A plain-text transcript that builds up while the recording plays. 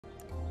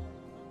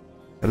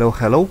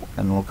Hello,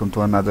 and welcome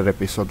to another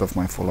episode of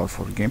my Fallout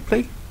 4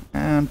 gameplay.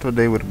 And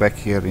today we're back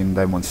here in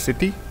Diamond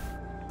City.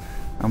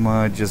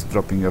 I'm just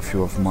dropping a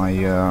few of my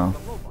Oh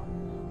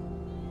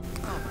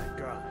my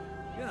god,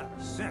 you're not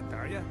a cent,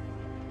 are you?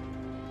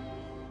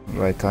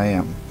 right, I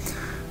am.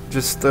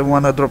 Just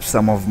wanna drop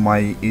some of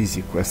my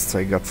easy quests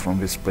I got from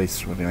this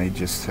place, where I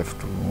just have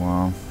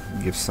to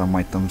give some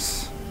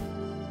items,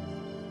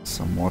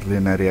 some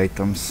ordinary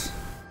items.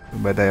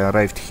 But I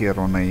arrived here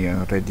on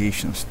a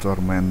radiation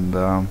storm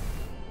and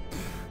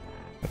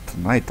at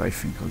night, I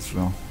think, as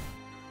well.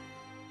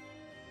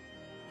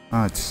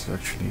 Ah, it's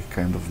actually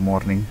kind of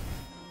morning.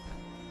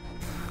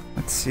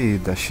 Let's see,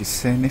 does she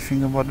say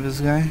anything about this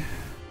guy?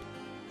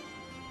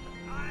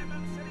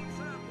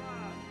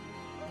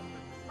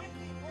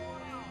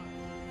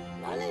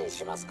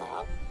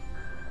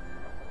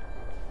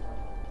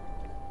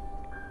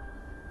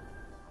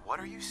 What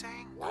are you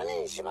saying?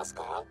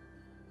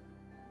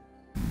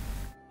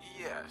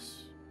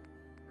 Yes.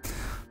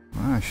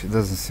 Ah, she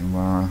doesn't seem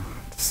to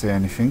say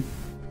anything.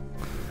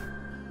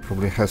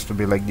 Probably has to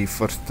be like the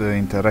first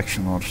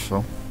interaction or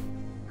so.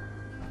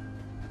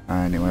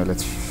 Anyway,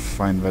 let's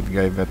find that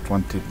guy that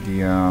wanted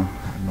the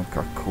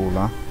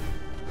Nuka-Cola.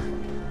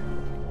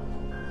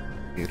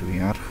 Here we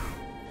are.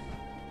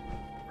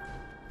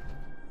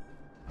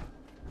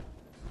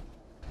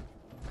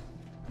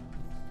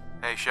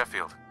 Hey,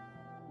 Sheffield.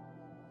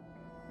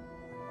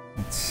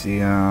 Let's see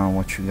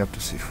what you got to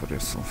see for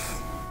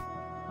yourself.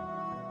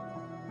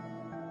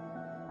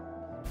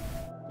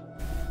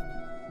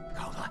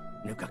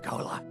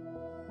 Nuka-Cola.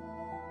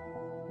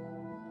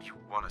 You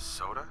want a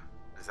soda?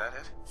 Is that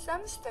it?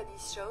 Some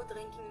studies show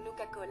drinking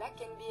Nuka-Cola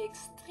can be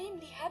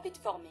extremely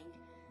habit-forming,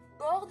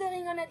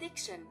 bordering on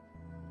addiction.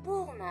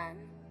 Poor man.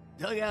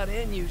 Dugout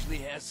Inn usually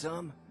has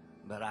some,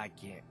 but I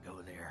can't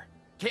go there.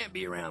 Can't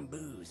be around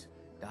booze.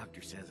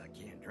 Doctor says I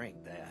can't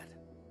drink that.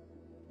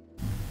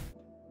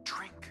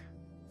 Drink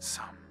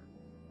some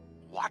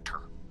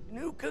water.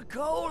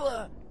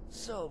 Nuka-Cola!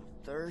 So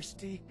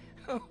thirsty.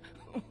 Oh.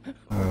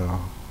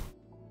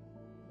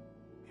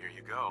 Here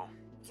you go.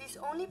 This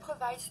only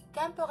provides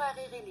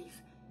temporary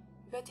relief,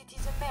 but it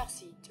is a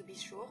mercy, to be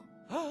sure.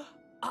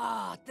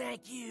 Ah,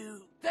 thank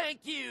you! Thank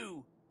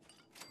you!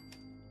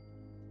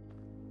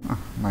 Ah,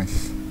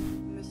 nice.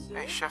 Monsieur,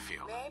 Hey,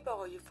 Sheffield. may I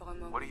borrow you for a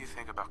moment? What do you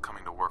think about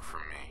coming to work for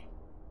me?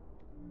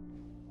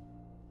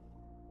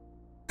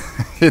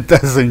 He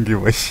doesn't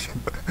give a shit.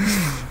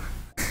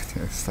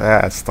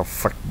 Stop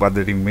fuck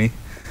bothering me.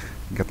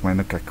 Got my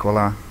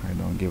Nuka-Cola. I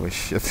don't give a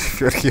shit if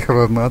you're here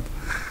or not.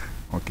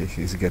 Okay,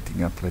 he's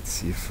getting up. Let's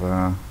see if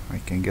I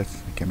can get.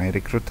 Can I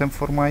recruit him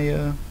for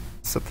my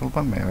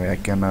settlement? Maybe I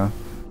can.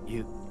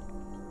 You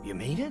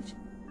made it?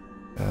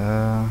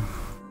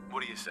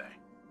 What do you say?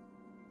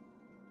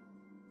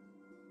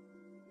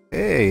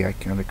 Hey, I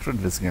can recruit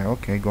this guy.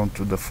 Okay, going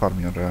to the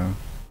farm.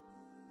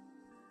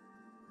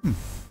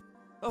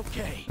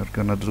 Okay. You're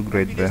gonna do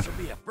great Maybe there. this'll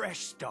be a fresh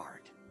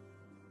start.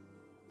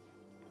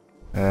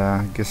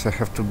 I guess I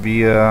have to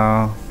be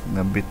a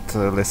bit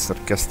less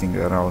sarcastic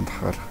around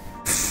her.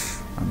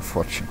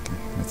 Unfortunately.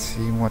 Let's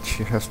see what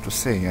she has to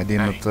say. I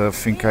didn't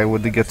think I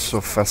would get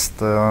so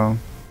fast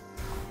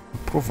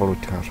approval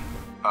with her.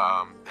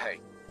 Hey,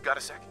 got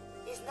a sec?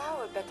 Is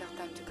now a better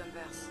time to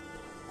converse?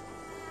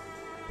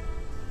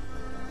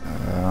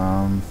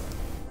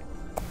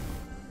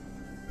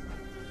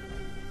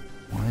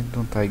 Why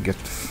don't I get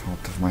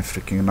out of my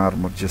freaking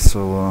armor just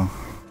so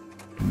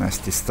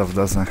nasty stuff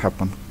doesn't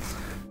happen?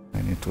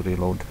 I need to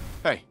reload.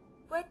 Hey.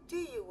 What do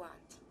you want?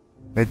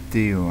 What do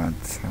you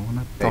want? I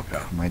wanna talk,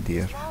 pal. my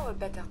dear. Is now a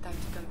better time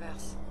to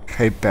converse?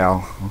 Hey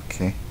pal,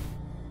 okay.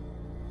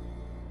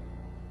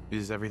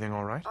 Is everything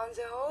alright? On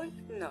the whole,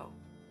 no,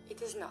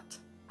 it is not.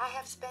 I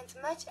have spent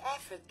much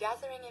effort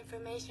gathering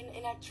information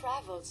in our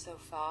travels so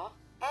far,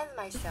 and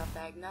my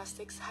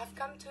self-diagnostics have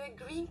come to a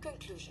green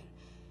conclusion.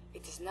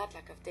 It is not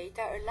lack of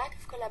data or lack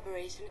of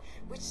collaboration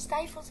which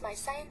stifles my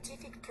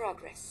scientific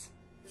progress.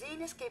 The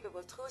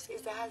inescapable truth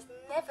is there has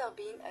never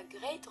been a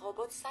great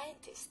robot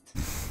scientist.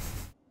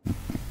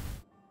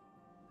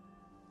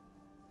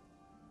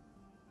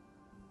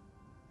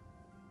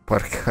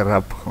 Park her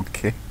up,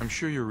 okay. I'm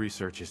sure your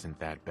research isn't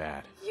that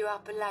bad. You are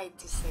polite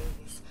to say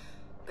this,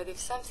 but if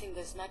something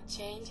does not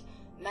change,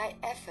 my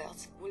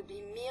efforts will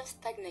be mere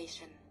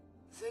stagnation.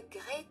 The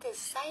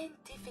greatest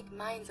scientific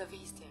minds of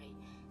history,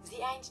 the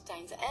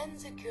Einsteins and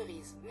the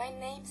Curies, my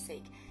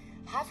namesake,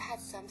 have had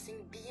something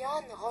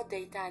beyond raw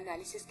data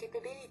analysis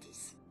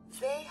capabilities.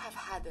 They have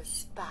had a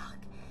spark.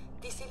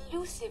 This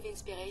elusive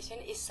inspiration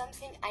is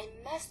something I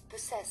must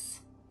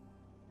possess.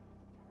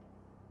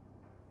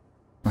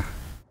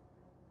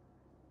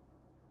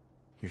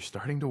 You're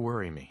starting to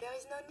worry me. There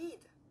is no need.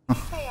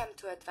 If I am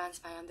to advance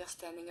my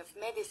understanding of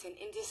medicine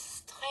in this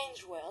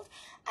strange world,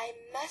 I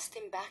must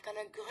embark on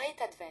a great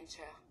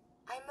adventure.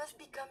 I must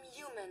become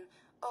human,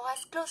 or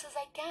as close as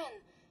I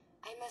can.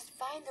 I must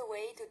find a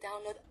way to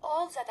download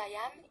all that I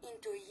am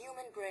into a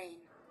human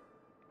brain.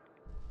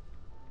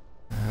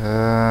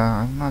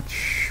 I'm not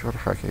sure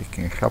how I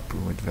can help you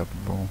with that,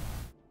 though.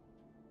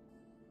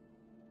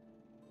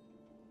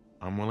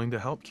 I'm willing to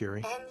help,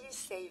 Curie. And you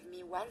save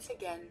me once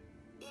again.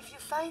 If you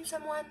find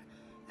someone,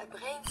 a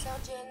brain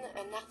surgeon,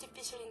 an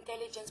artificial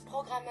intelligence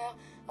programmer,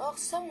 or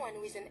someone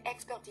who is an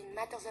expert in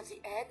matters of the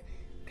head,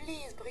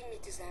 please bring me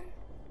to them.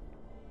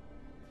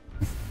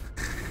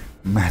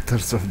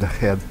 Matters of the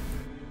head.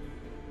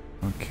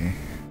 Okay.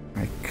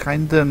 I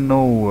kinda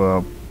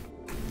know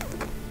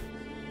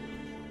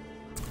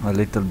a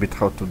little bit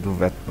how to do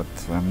that, but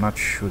I'm not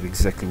sure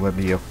exactly where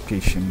the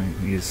location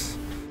is.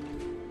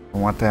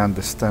 From what I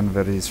understand,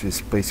 there is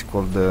this place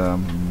called the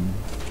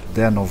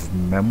Den of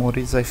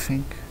Memories, I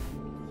think.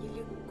 You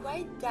look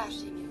quite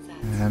dashing in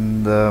that.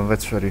 And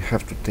that's where you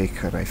have to take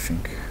her, I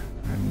think.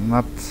 I'm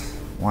not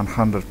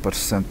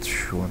 100%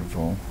 sure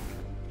though.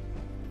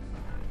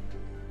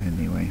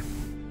 Anyway.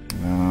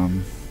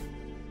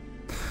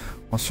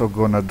 Also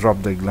gonna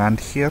drop the gland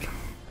here.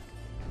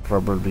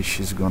 Probably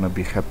she's gonna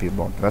be happy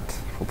about that,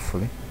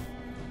 hopefully.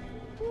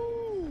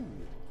 Ooh,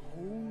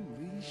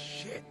 holy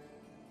shit.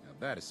 Now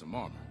that is some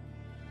armor.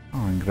 Oh,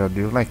 I'm glad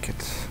you like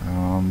it.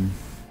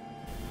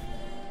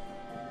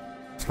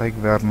 It's like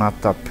they're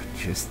not up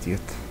just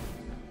yet.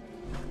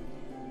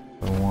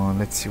 So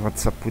let's see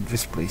what's up with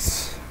this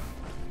place.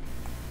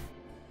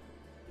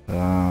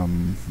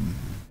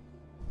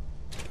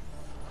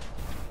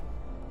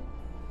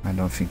 I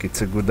don't think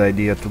it's a good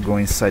idea to go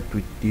inside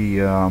with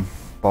the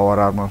power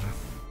armor.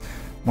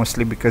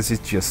 Mostly because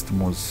it just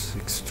moves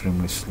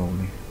extremely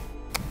slowly.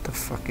 What the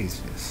fuck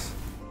is this?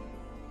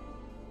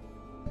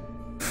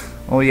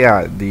 Oh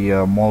yeah,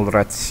 the mole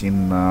rats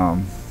in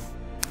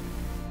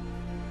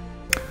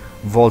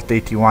Vault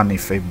 81,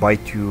 if they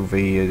bite you,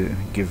 they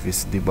give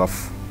this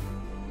debuff.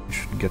 You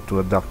should get to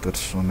a doctor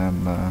soon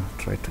and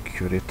try to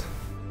cure it.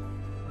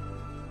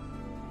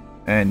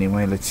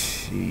 Anyway, let's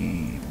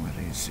see.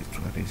 Where is it?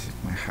 Where is it?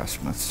 My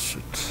hazmat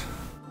suit.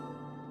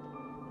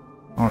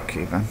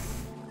 Okay then.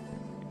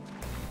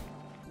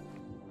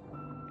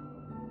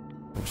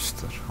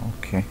 Poster.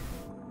 Okay.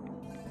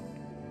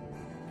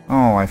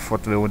 Oh, I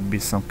thought there would be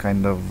some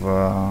kind of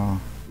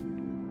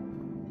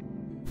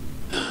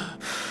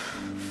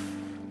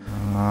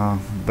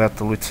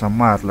battle with some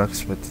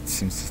Marlocks, but it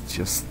seems it's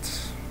just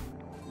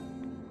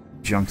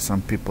junk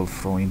some people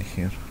throw in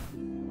here.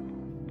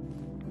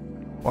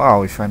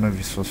 Wow, if I knew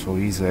this was so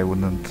easy, I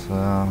wouldn't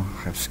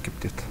have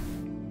skipped it.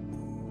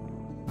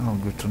 Oh,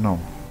 good to know.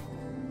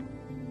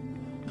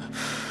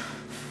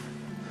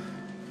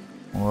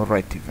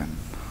 Alrighty then.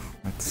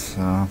 Let's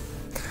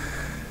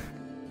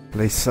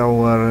place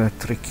our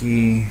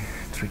tricky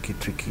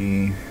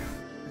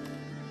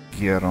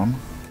gear on.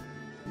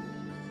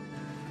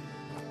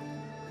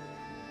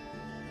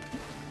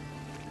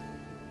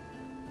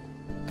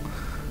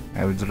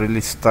 I would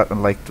really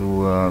like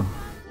to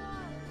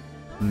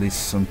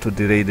listen to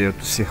the radio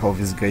to see how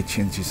this guy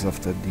changes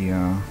after the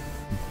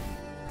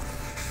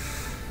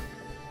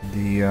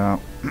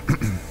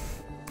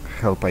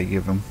help I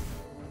give him.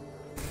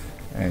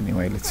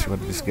 Anyway, let's see what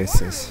this guy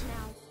says.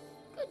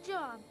 Good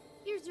job.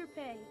 Here's your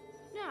pay.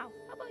 Now,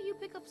 how about you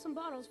pick up some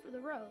bottles for the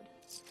road?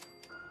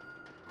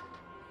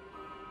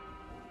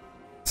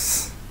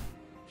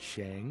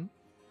 Shang?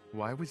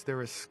 Why was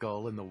there a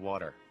skull in the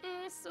water?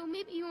 So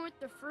maybe you weren't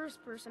the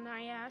first person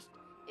I asked.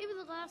 Maybe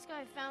the last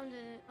guy found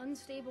an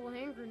unstable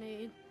hand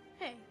grenade.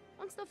 Hey,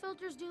 once the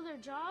filters do their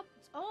job,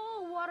 it's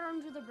all water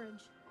under the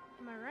bridge.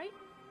 Am I right?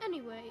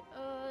 Anyway,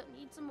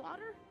 need some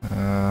water?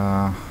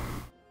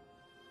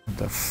 What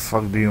the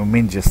fuck do you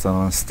mean just an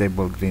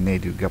unstable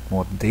grenade? You got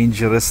more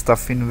dangerous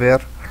stuff in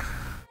there?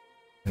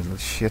 Little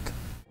shit.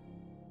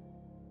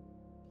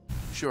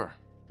 Sure,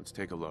 let's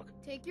take a look.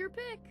 Take your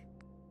pick.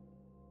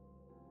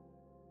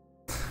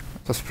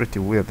 That was pretty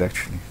weird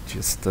actually.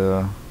 Just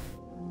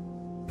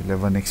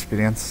 11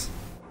 experience.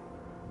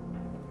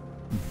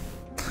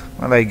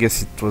 Well, I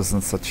guess it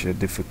wasn't such a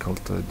difficult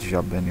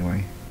job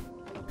anyway.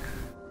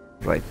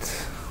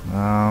 Right.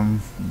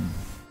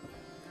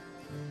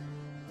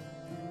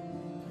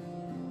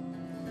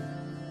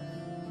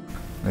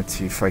 Let's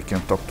see if I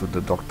can talk to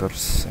the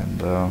doctors and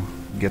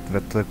get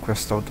that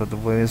quest out of the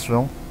way as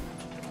well.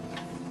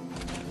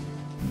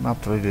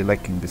 Not really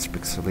liking this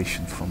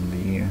pixelation from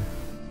the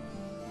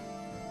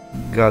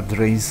God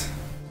rays.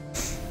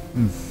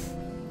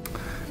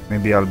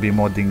 Maybe I'll be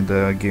modding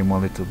the game a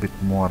little bit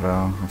more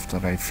after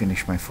I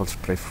finish my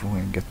first playthrough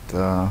and get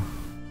a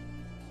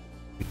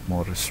bit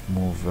more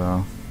smooth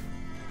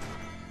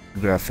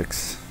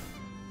graphics.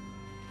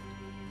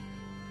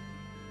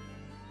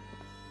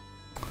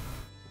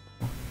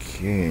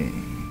 Okay.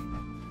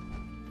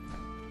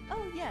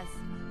 Oh yes,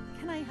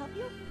 can I help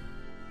you?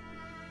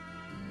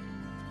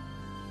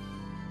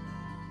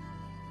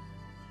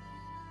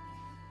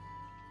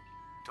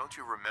 Don't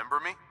you remember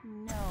me?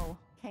 No,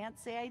 can't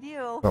say I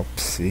do.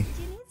 Oopsie.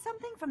 Do you need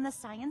something from the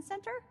Science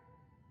Center?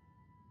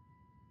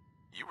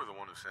 You were the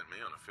one who sent me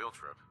on a field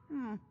trip.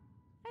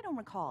 I don't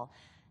recall.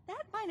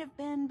 That might have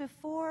been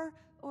before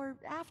or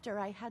after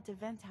I had to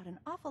vent out an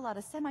awful lot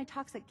of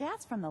semi-toxic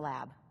gas from the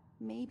lab.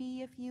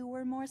 Maybe if you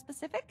were more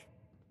specific?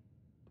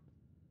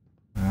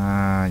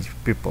 Ah, you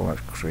people are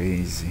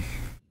crazy.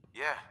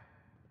 Yeah,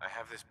 I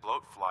have this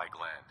bloat fly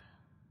gland.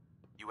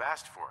 You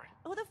asked for it.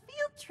 Oh, the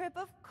field trip,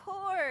 of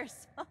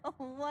course. Oh,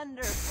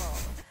 wonderful.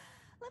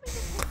 Let me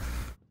just...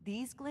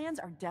 These glands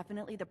are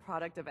definitely the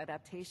product of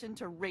adaptation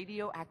to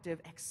radioactive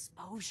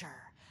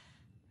exposure.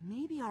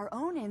 Maybe our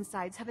own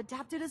insides have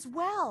adapted as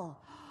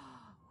well.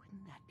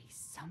 Wouldn't that be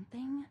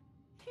something?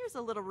 Here's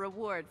a little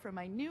reward for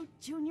my new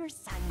junior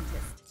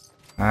scientist.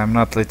 I'm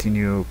not letting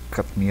you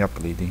cut me up,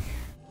 lady.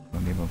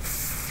 Don't even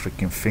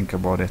freaking think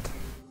about it.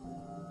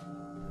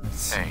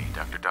 Hey,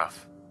 Dr.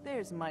 Duff.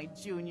 There's my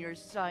junior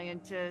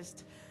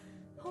scientist.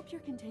 Hope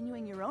you're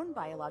continuing your own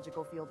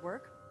biological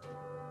fieldwork.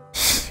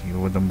 You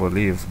wouldn't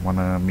believe.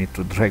 Want me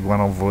to drag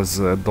one of those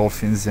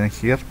dolphins in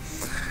here?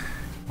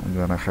 I'm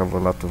gonna have a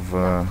lot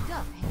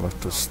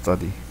to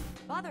study.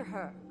 Bother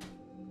her.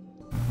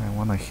 I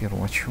wanna hear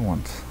what you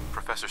want.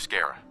 Professor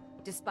Scara.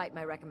 Despite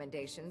my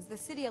recommendations, the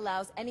city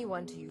allows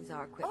anyone to use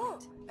our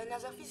equipment. Oh,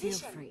 another Feel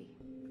physician. free.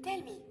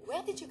 Tell me,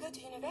 where did you go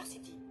to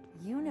university?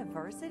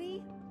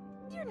 University?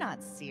 You're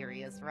not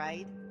serious,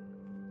 right?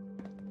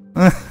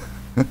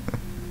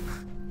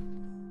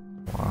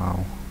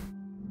 Wow.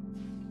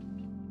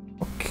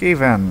 Okay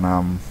then,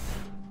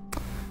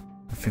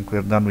 I think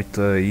we're done with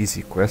the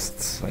easy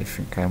quests. I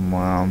think I'm,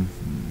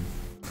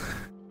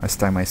 last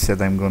time I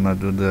said I'm gonna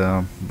do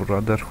the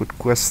Brotherhood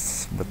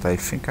quests, but I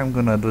think I'm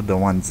gonna do the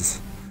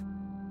ones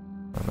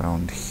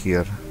around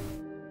here.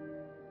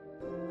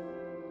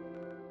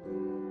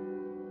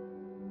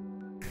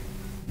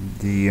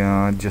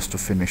 The, just to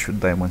finish with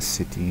Diamond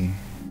City.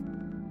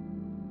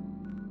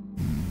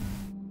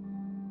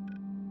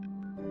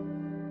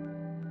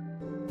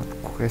 What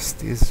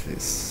quest is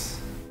this?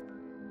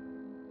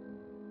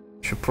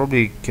 Should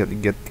probably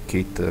get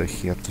Kate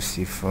here to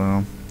see if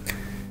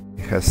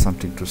he has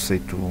something to say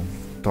to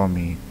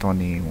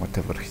Tony,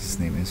 whatever his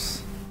name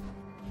is.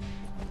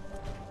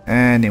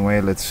 Anyway,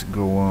 let's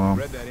go.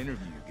 Read that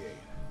interview you gave.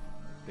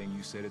 Thing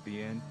you said at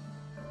the end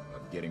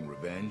about getting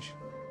revenge.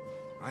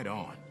 Right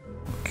on.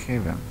 Okay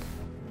then.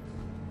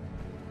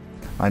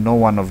 I know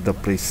one of the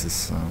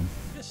places.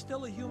 You're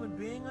still a human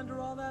being under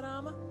all that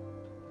armor?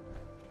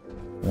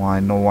 Well, I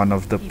know one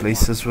of the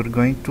places we're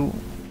going to.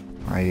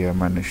 I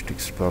managed to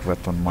explore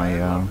that on my.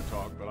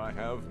 Talk, but I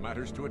have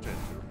matters to attend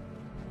to.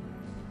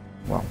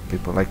 Well,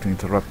 people like to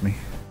interrupt me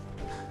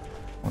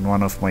on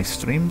one of my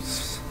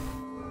streams.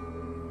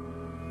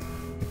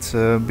 It's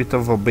a bit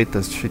of a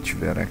beta switch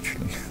there,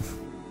 actually.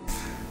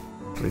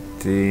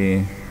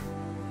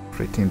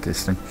 pretty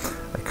interesting.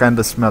 I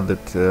kinda smelled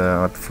it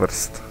at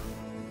first.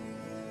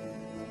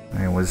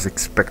 I was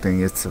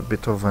expecting it's a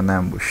bit of an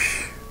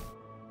ambush.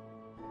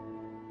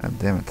 God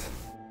damn it.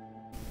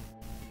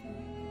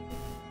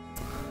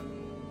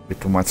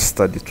 Bit too much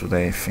study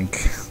today, I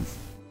think.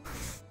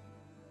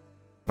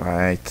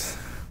 Right.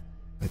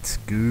 Let's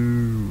go.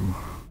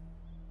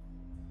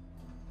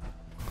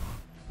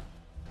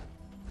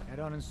 Head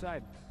on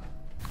inside.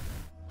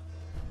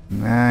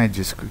 Nah, I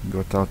just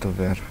got out of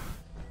there.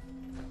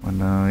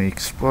 Wanna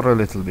explore a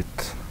little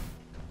bit.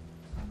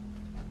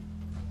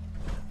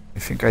 I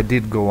think I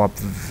did go up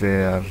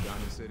there.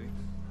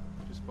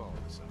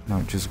 Now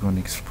I'm just gonna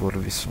explore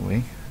this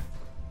way.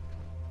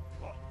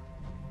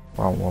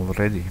 Wow,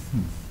 already.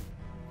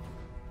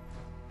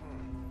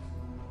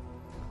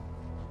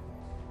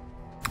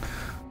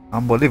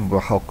 Unbelievable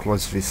how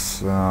close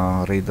this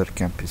raider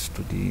camp is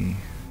to the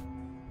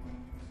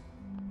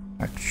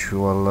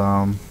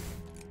actual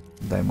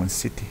Diamond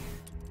City.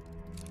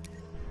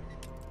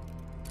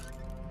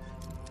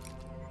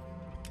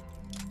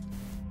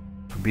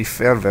 To be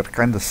fair, they're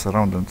kinda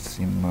surrounded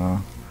in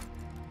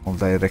all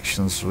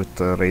directions with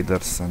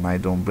raiders, and I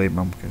don't blame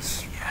them,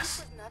 because... Yes. This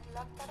is not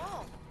locked at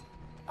all.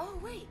 Oh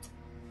wait,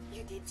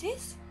 you did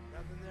this?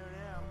 Nothing there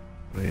now.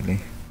 Really?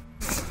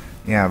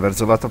 Yeah, there's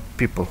a lot of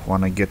people who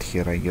wanna get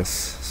here, I guess,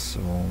 so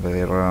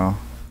they're Oh,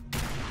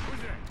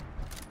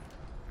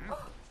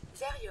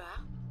 there you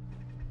are.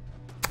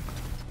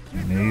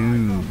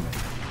 No.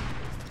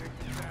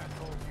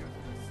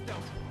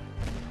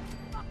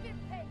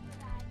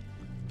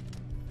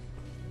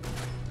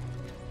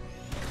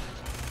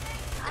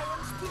 I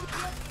am still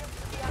guilty of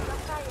the under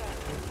fire.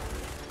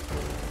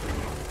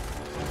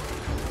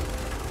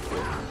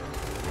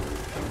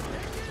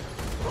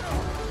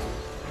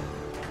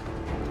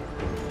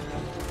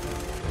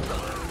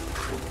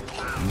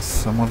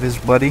 Some of his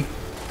buddy. It's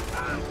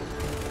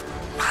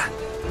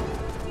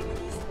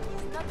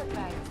not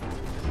advised.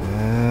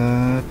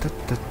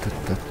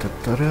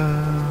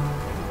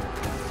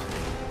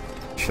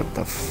 Shut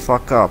the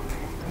fuck up.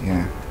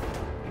 Yeah.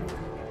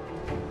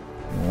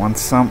 You want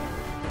some?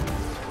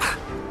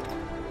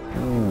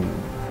 Ooh.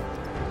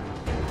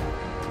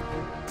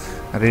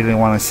 I really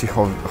want to see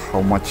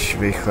how much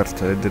they hurt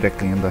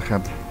directly in the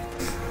head.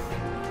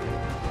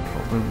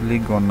 Probably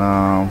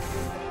gonna...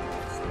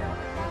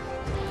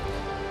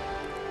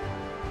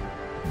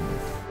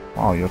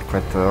 Wow, you're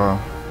quite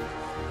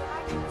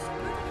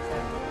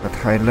at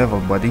high level,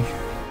 buddy.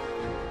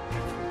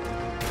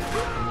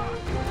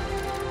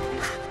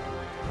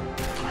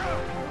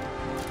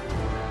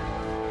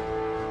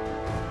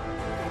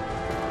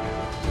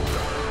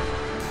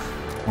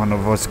 One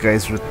of those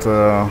guys with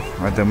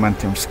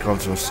adamantium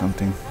skulls or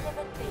something.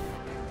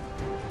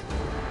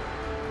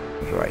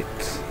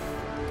 Right.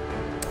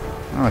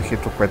 Oh, he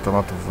took quite a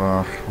lot of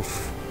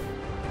health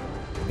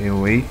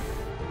away.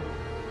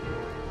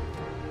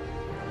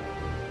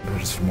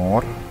 There's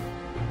more.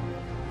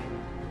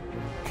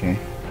 Okay.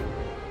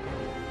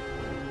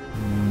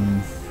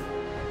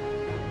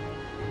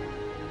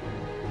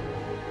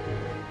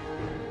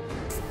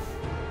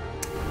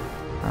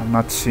 I'm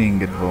not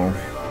seeing it though.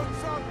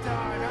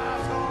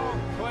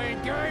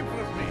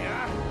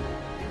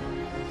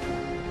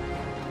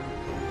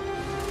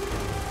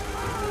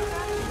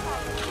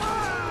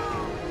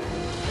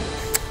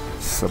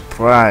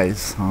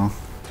 Surprise, huh?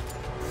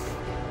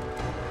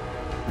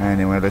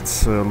 Anyway,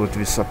 let's loot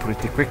this up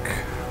pretty quick.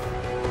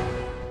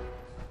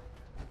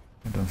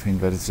 I don't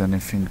think there is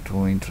anything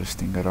too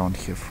interesting around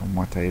here from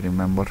what I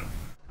remember.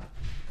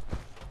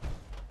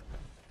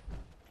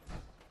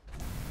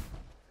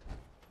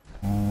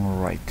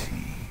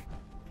 Alrighty.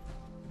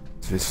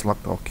 Is this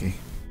locked? Okay.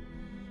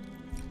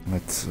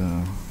 Let's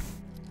get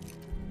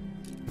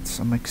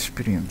some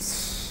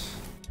experience.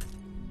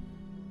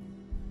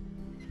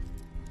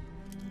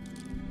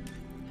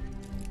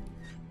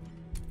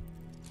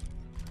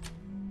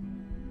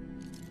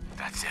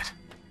 That's it.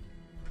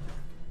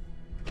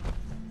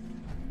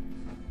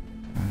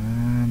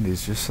 And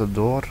is this a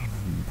door?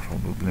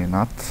 Probably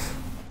not.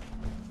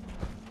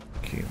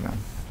 Okay then.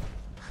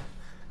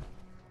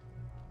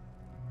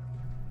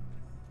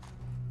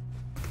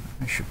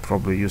 I should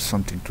probably use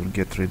something to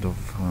get rid of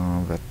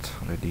that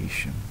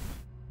radiation.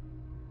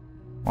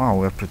 Wow,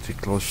 we're pretty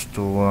close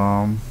to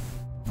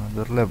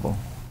another level.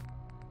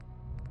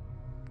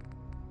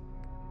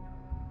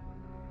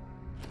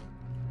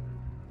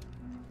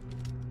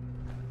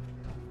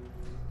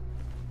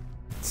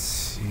 Let's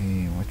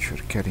see what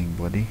you're carrying,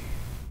 buddy.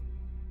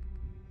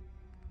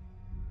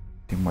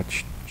 Too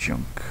much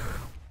junk.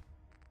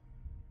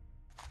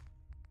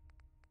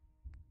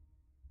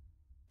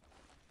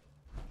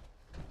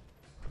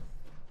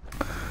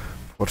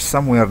 For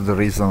some weird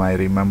reason I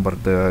remember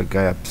the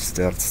guy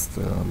upstairs,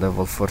 the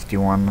level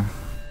 41.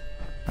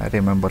 I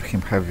remember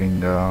him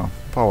having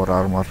power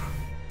armor.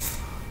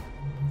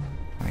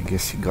 I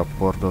guess he got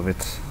bored of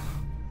it.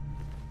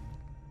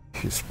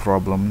 His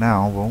problem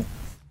now, well...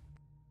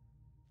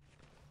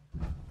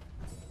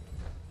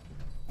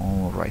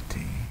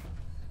 Alrighty.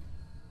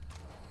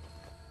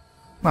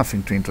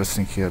 Nothing too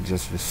interesting here,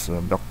 just this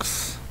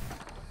box.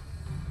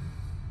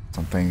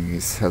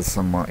 Sometimes it has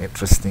some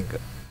interesting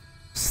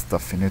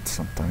stuff in it,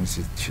 sometimes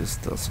it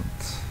just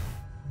doesn't.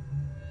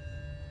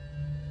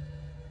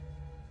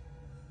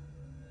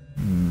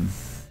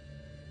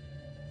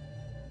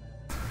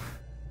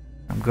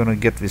 I'm gonna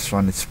get this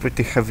one. It's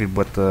pretty heavy,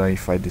 but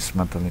if I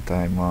dismantle it,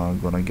 I'm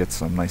gonna get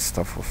some nice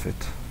stuff of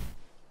it.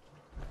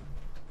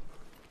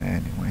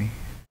 Anyway.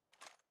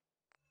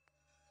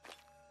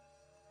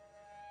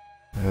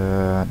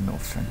 No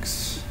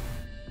thanks.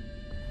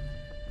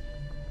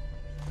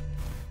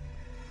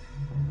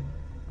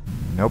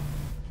 Nope.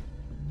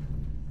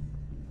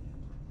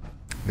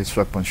 This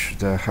weapon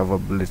should have a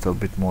little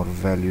bit more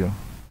value.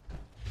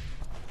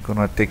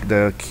 Gonna take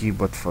the key,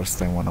 but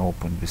first I wanna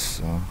open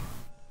this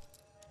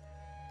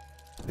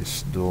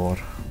this door.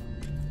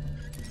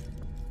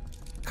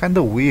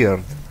 Kinda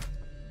weird.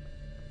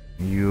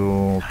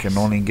 You can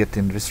only get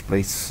in this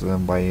place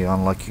by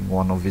unlocking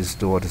one of these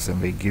doors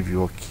and they give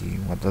you a key.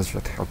 What does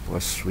that help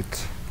us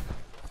with?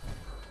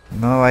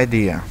 No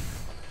idea.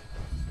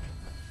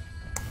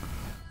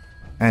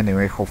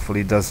 Anyway,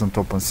 hopefully it doesn't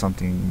open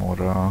something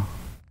more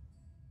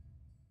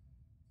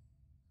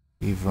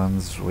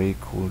Evans way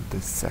cool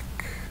the sec.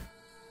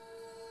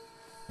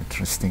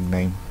 Interesting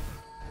name.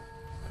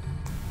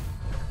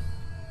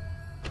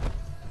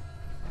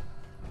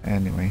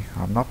 Anyway,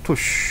 I'm not too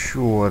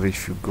sure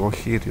if you go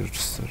here you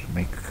just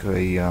make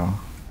a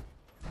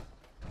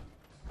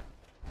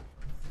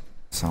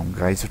some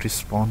guys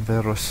respawn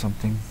there or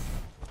something.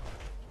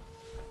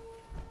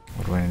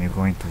 Or when you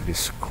go into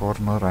this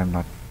corner, I'm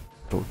not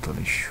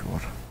totally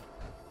sure.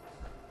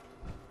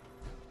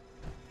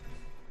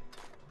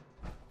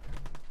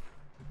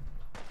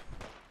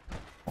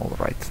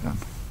 Alright then.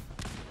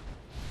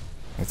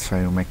 That's how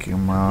you make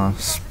him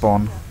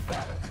spawn.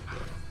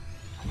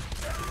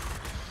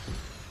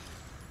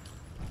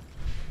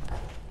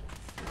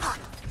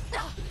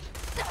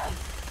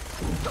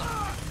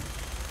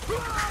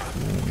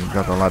 Ooh, you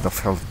got a lot of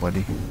health,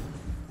 buddy.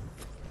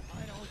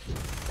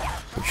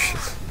 Oh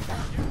shit.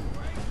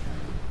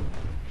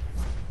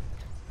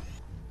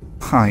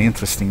 Huh,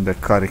 interesting, the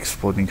car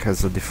exploding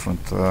has a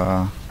different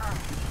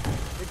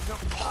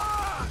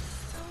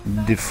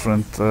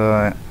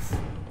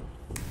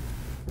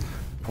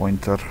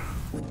pointer.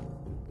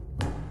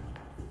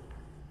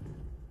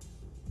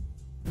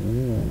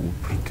 Ooh,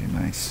 pretty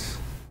nice.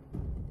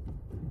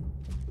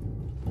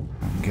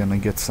 I'm gonna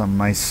get some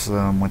nice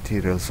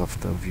materials off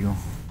the view.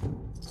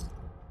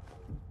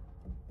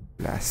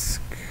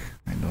 Flask.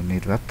 I don't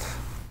need that.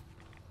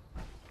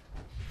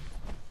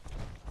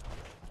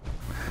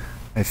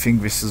 I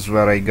think this is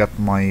where I got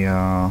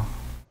my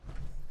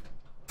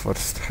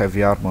first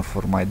heavy armor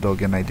for my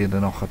dog and I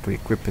didn't know how to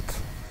equip it.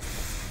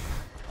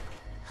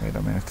 Wait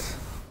a minute.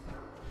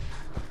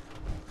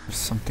 There's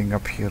something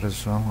up here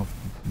as well, of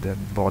dead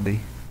body.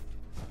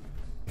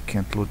 I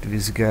can't loot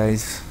these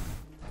guys.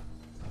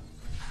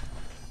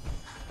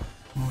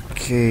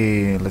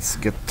 Okay, let's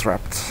get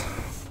trapped.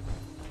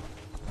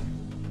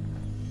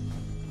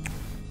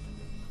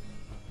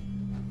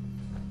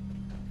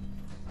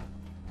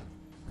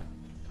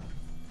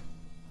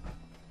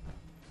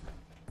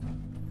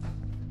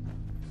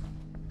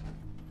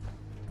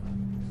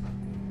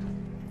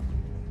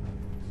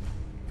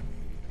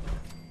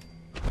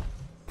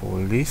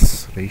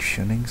 Police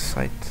Rationing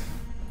Site.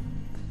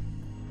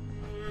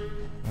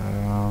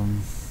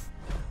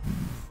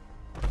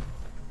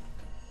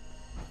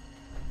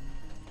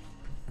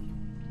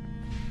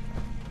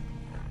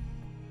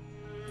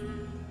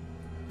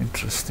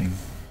 Interesting.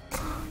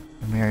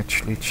 Let me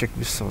actually check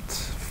this out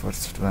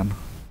first then.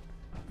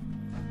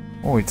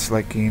 Oh, it's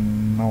like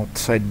in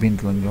outside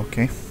Bindling,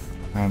 okay.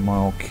 I'm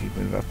okay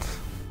with that.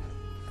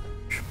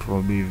 Should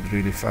probably be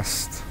really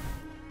fast.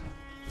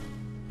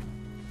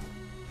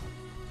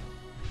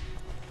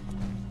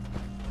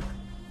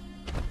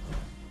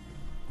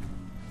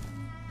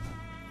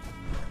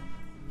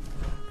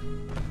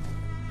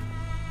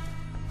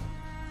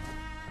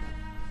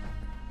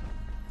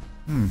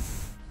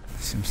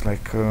 Seems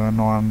like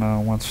no one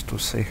wants to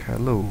say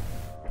hello.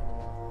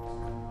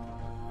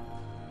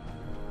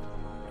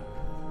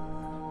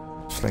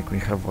 Looks like we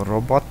have a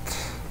robot.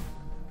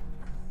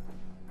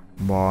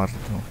 Bard,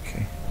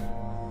 okay.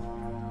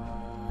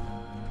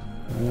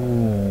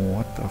 Ooh,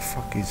 what the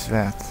fuck is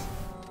that?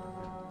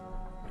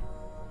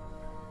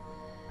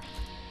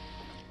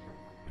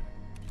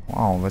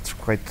 Wow, that's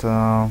quite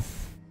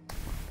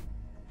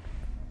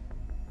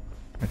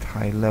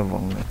high level.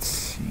 Let's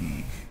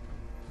see.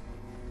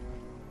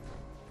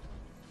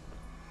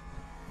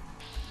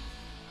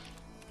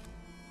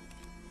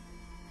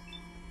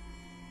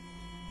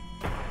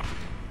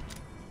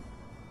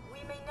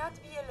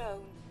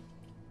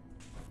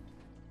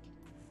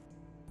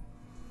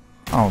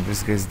 Oh,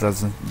 this guy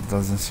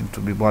doesn't seem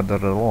to be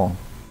bothered at all.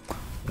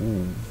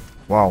 Ooh,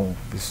 wow,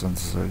 this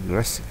one's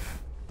aggressive.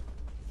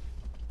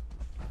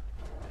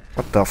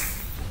 What the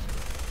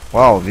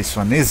wow, this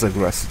one is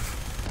aggressive.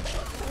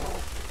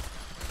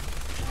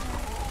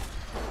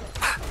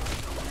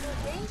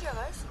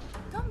 Dangerous.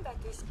 Combat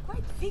is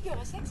quite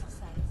vigorous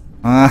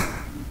exercise.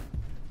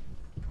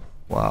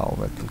 Wow,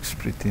 that looks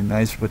pretty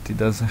nice, but it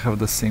doesn't have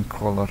the same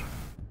color.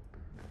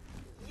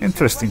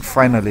 Interesting.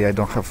 Finally, I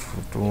don't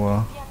have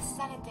to.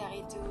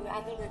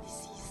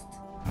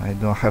 I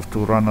don't have to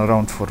run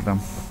around for them.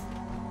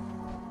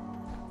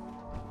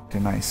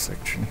 Pretty nice,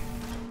 actually.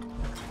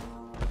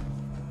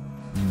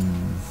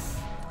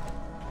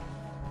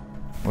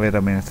 Wait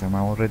a minute, am I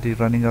already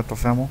running out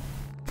of ammo?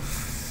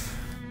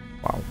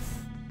 Wow.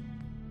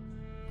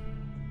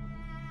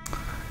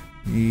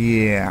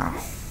 Yeah.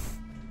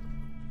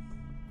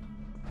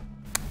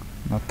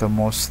 Not the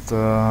most,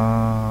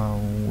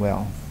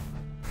 well.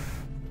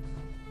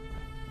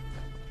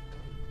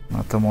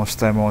 Not the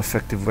most ammo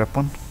effective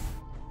weapon.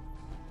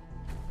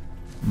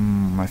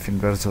 I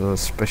think there's a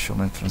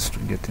special entrance to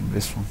get in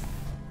this one.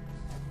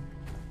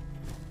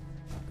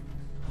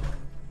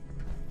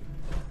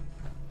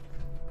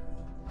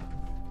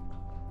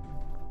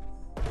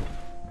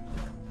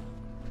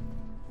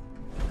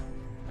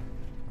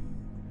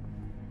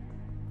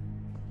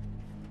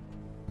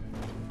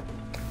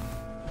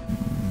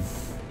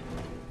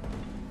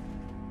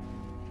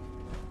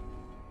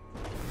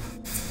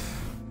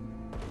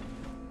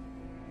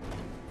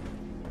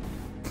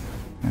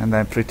 And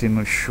I'm pretty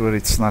sure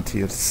it's not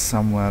here. It's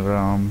somewhere.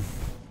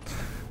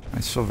 I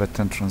saw that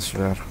entrance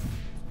there.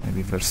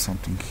 Maybe there's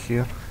something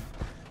here.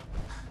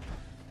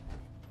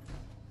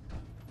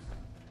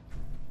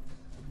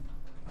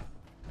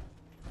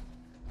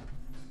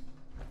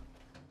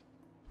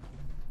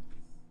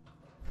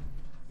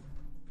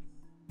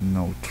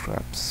 No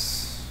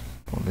traps.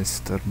 Police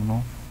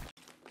terminal.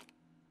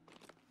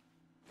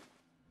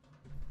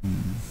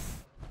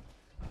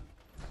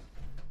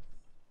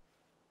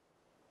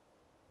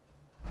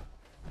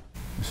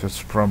 So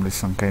it's probably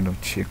some kind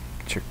of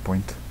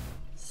checkpoint.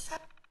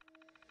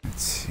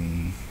 Let's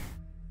see.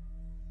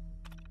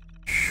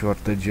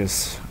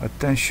 Shortages.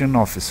 Attention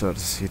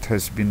officers. It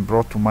has been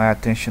brought to my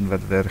attention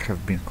that there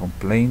have been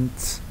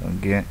complaints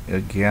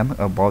again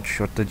about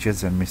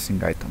shortages and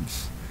missing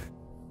items.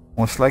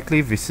 Most likely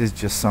this is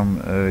just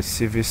some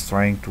civvies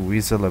trying to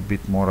weasel a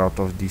bit more out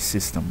of the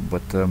system,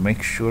 but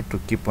make sure to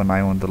keep an eye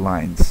on the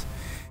lines.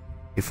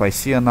 If I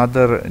see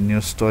another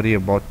news story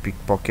about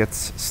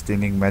pickpockets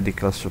stealing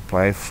medical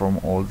supply from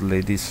old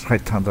ladies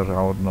right under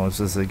our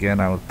noses again,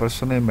 I will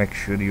personally make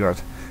sure you are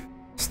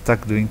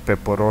stuck doing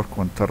paperwork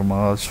on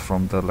terminals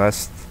from the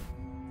last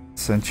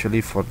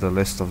essentially for the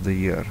rest of the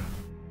year.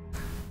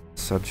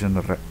 Sergeant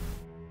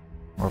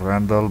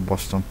Randall,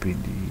 Boston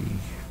PD,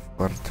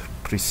 3rd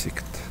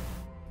Precinct.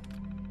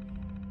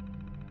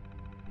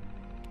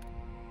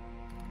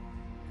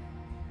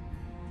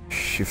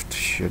 Shift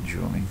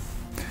scheduling.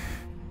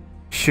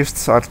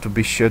 shifts are to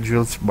be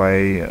scheduled by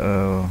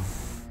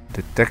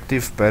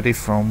Detective Perry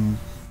from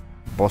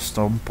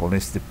Boston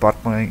Police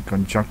Department in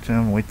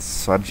conjunction with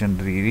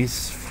Sergeant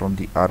Rees from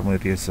the Army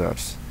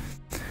Reserves.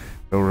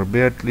 There will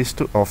be at least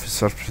 2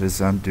 officers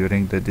present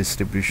during the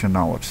distribution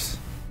hours.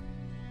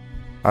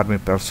 Army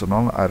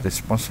personnel are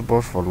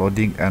responsible for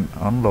loading and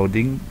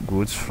unloading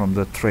goods from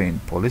the train.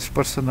 Police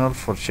personnel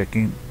for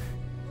checking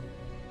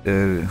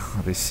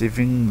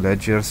receiving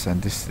ledgers and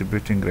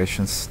distributing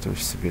rations to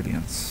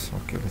civilians.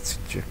 Okay, let's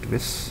check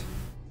this.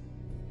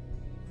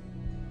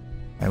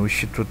 I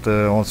wish it would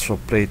also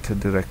play it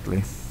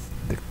directly.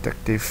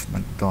 Detective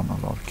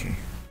McDonald, okay.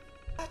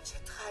 Such a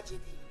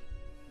tragedy.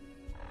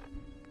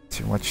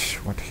 See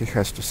what he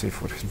has to say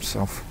for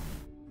himself.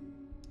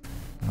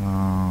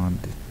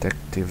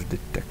 Detective.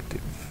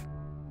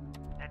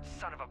 That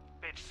son of a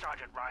bitch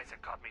Sergeant Reiser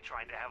caught me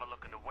trying to have a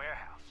look in the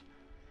warehouse.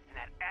 And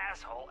that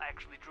asshole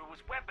actually drew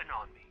his weapon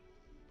on me.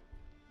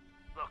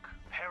 Look,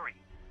 Perry,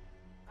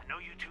 I know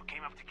you two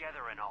came up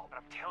together and all, but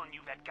I'm telling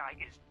you that guy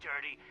is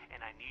dirty, and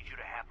I need you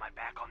to have my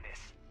back on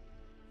this.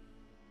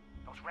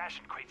 Those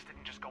ration crates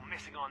didn't just go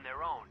missing on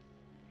their own,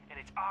 and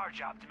it's our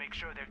job to make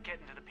sure they're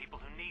getting to the people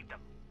who need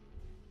them.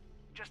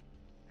 Just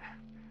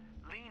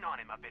lean on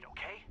him a bit,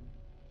 okay?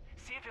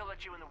 See if he'll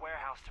let you in the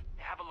warehouse to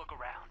have a look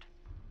around.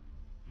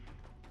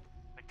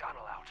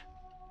 McDonald out.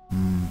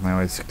 I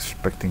was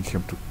expecting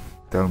him to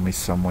tell me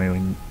some way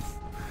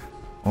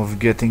of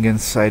getting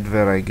inside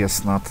there, I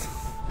guess not.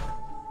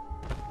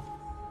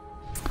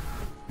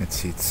 Let's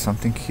see, it's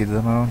something hidden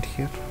around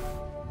here?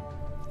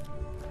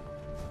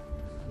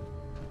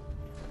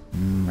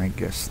 I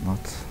guess not.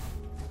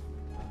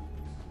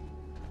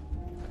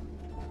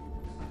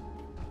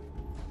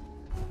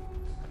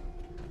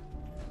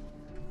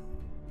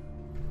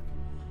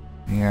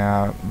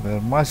 Yeah,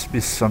 there must be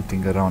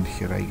something around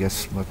here, I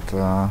guess, but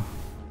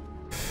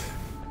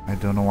I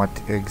don't know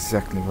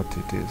exactly what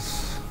it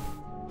is.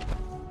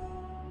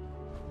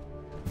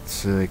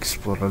 Let's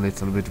explore a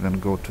little bit, then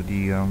go to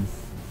the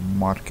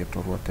market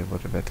or whatever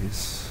that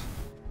is.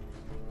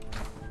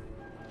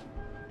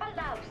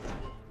 Allows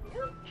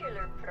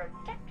nuclear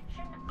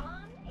protection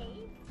on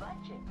a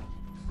budget.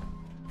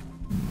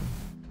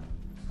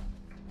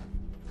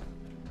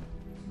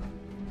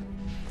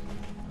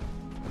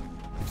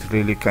 It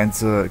really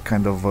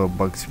kind of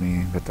bugs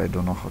me that I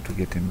don't know how to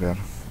get in there.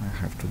 I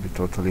have to be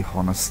totally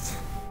honest.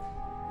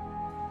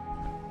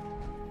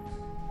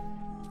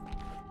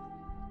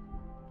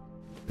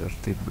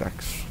 Dirty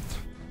black suit.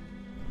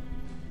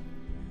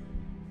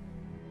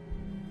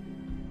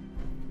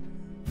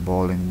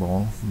 Bowling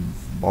ball.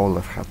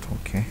 Bowler hat,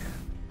 okay.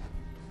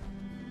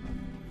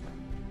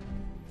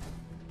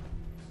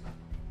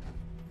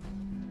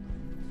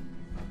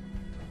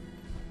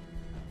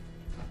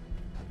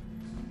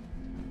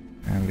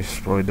 And this is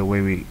probably the way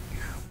we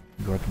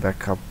got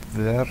back up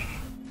there.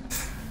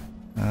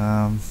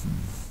 I'm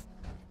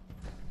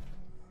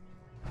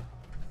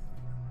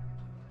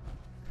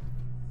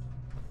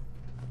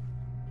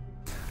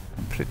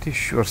pretty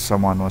sure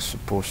someone was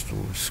supposed to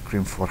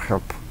scream for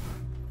help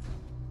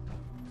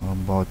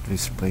about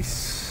this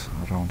place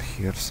around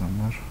here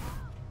somewhere.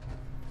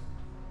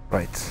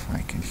 Right,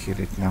 I can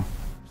hear it now.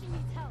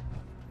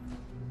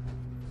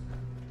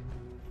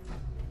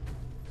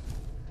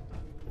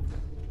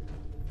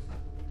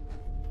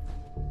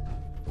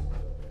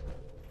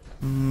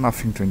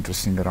 Nothing too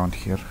interesting around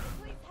here.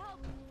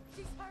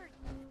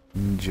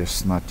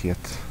 Just not yet.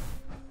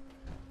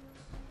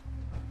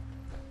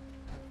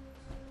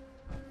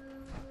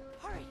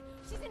 Hurry!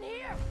 She's in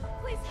here!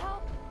 Please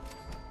help!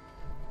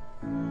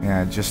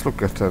 Yeah, just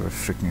look at her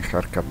freaking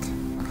haircut.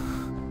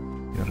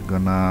 You're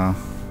gonna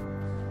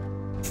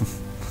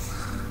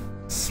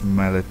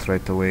smell it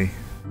right away.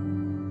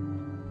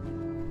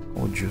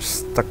 Oh, you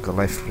stuck a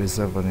life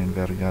preserver in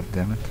there,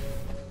 goddammit.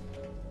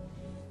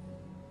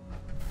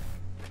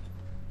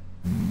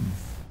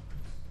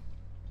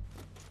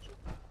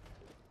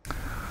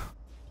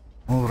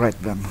 Alright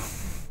then.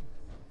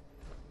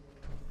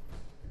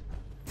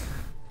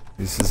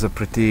 This is a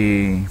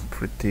pretty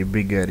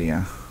big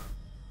area.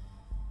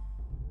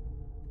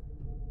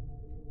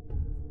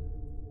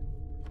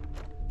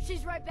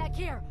 She's right back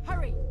here.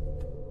 Hurry!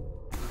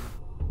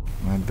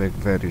 Right back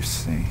there, you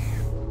say.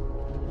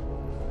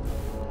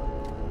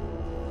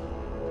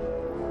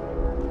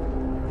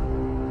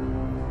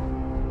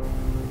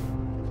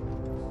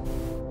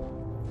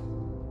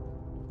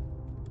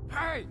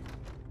 Hey!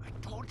 I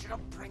told you to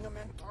bring them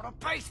in through the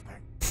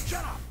basement!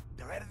 Shut up!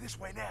 They're headed this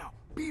way now.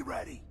 Be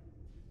ready!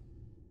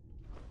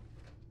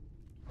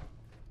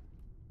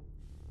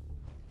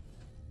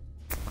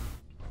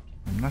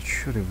 I'm not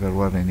sure if there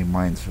were any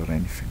mines or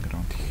anything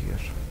around here.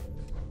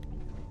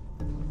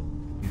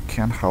 You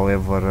can,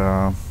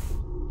 however,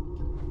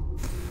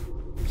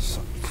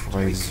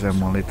 surprise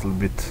them a little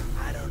bit.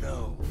 I don't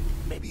know.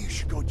 Maybe you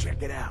should go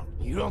check it out.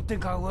 You don't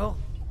think I will?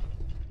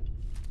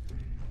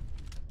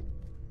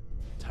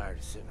 Tired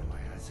of sitting in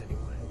my ass anyway.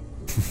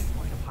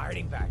 Point of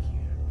hiding back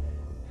here.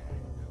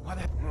 What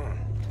the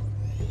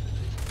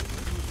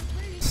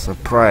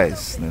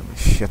Surprise, little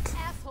shit.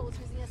 Assholes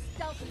using a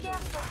stealth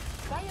Careful.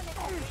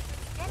 Biometric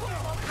can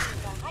result in a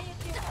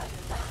variety of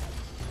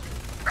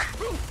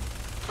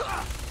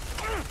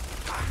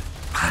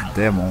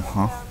Demo,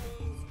 huh?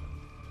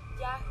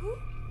 Yahoo?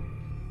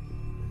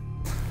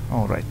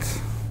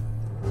 Alright.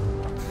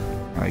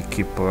 I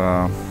keep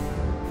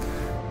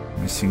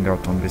missing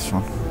out on this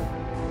one.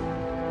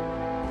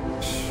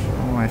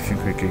 So I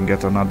think we can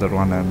get another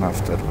one, and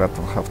after that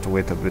we'll have to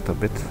wait a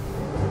bit.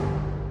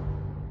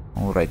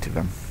 Alrighty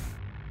then.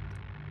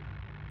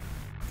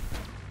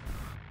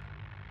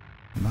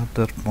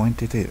 Another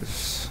point it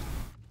is.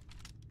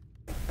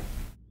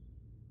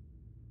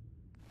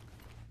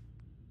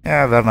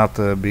 Yeah, they're not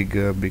a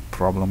big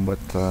problem, but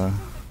The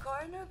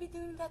coroner be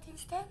doing that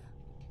instead?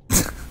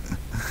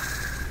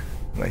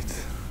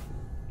 right.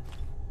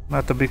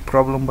 Not a big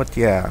problem, but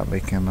yeah, they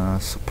can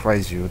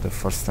surprise you the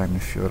first time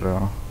if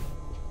you're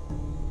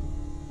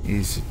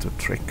easy to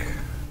trick.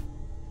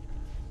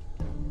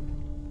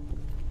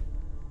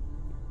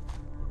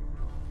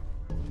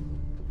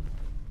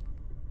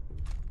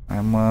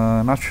 I'm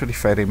not sure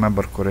if I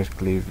remember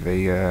correctly,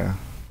 they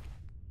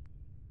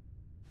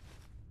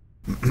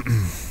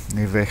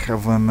if they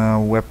have a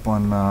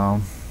weapon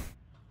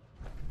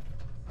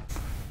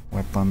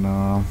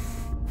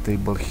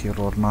table here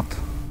or not,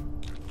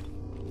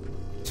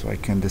 so I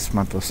can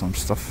dismantle some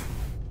stuff.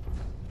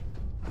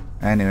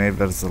 Anyway,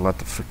 there's a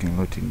lot of freaking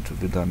looting to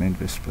be done in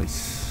this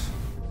place.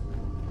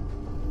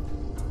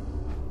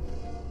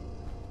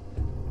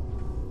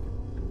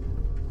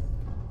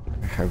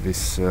 I have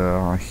this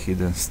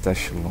hidden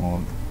stash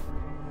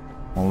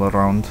all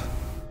around,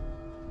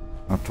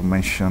 not to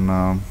mention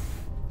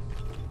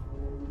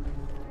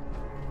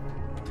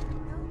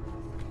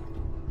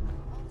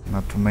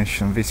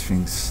these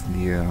things,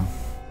 the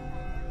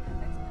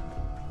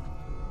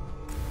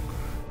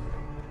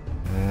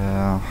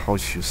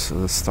house use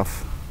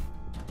stuff.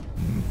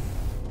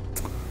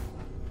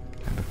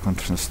 And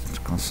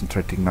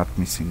concentrating, not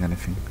missing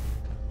anything.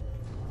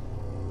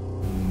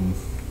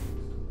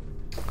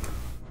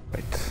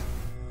 Right.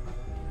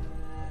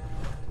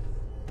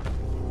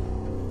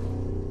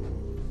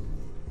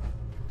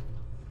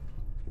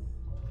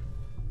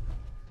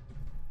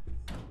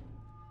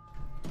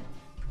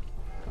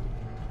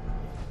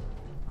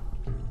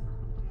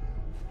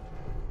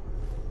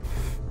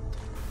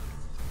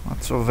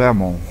 Lots of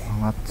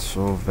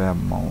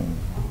ammo.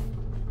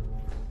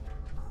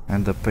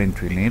 And the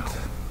paint we need.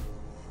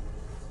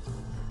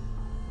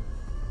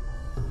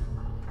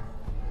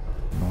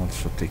 I'll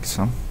also take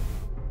some.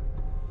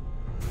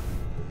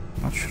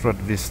 Not sure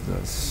what this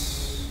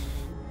does.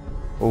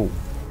 Oh,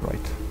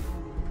 right.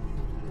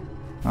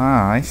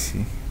 Ah, I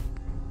see.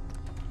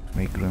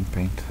 Migrant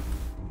paint.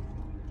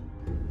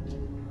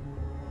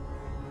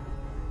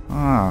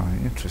 Ah,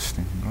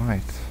 interesting.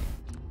 Right.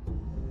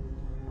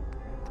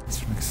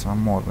 Let's make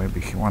some more.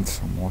 Maybe he wants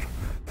some more.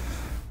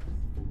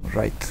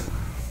 Right.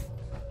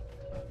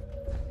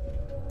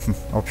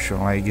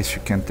 Optional. I guess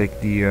you can take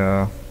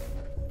the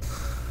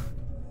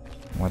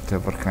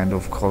whatever kind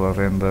of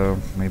color, and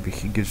maybe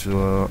he gives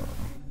you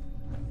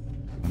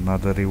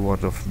another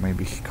reward of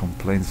maybe he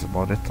complains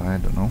about it. I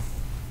don't know.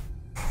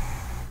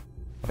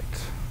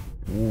 Right.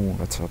 Ooh,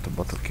 that's out the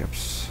bottle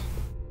caps.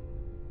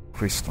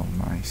 Crystal,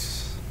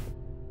 nice.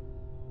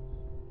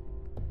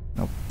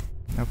 Nope.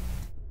 Nope.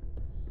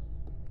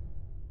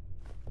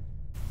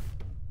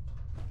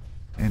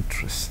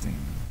 Interesting.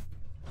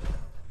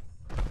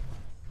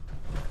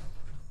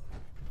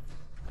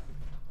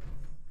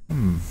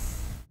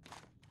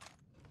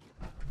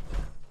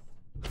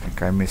 I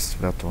think I missed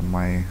that on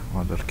my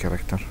other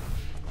character.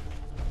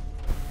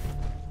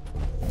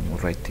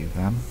 Alrighty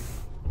then.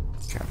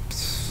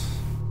 Caps.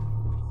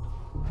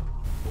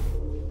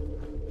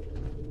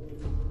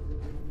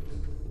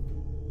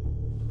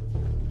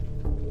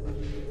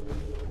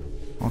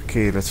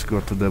 Okay, let's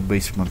go to the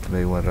basement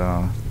they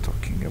were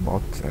talking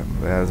about,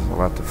 and there's a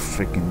lot of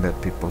freaking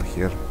dead people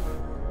here.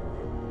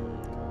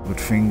 Good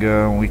thing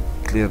we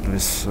cleared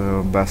these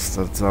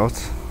bastards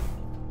out.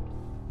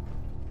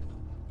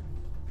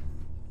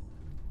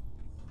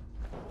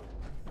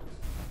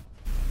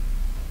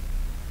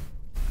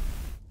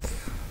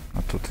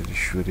 Not totally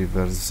sure if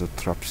there's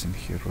traps in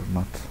here or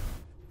not.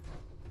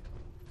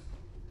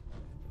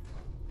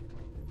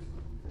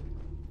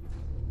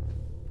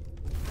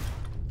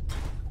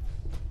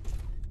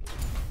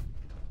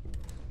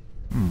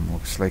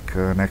 Looks like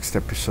next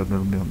episode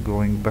we'll be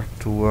going back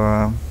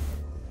to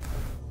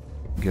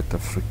get a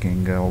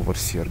freaking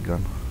overseer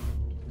gun.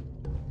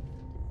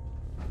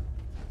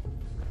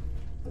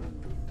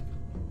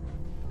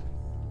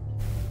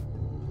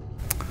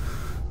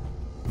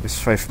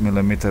 This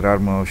 5mm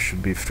armor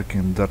should be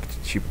freaking dirty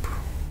cheap,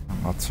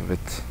 lots of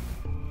it.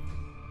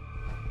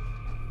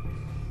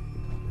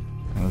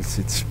 Else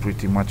it's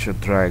pretty much a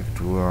drag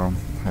to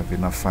have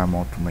enough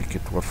ammo to make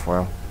it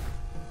worthwhile.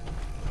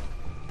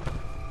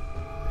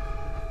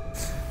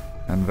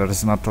 And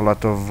there's not a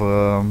lot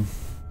of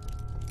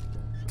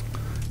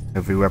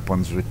heavy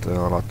weapons with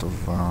a lot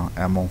of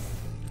ammo.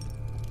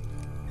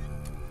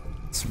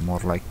 It's more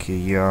like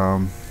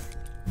a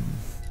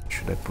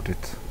should I put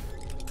it?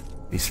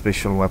 a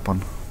special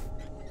weapon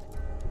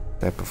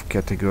type of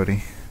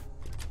category.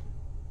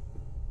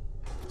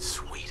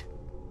 Sweet.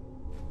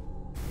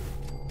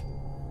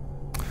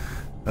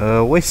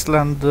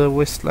 Wasteland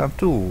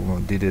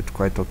 2 did it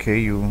quite okay.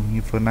 You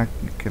even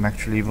can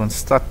actually even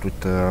start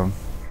with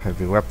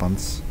heavy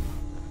weapons.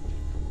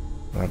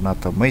 They're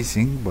not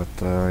amazing, but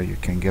you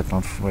can get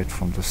on right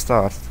from the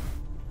start.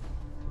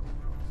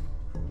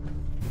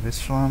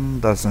 This one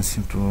doesn't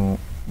seem to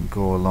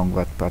go along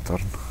that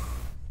pattern.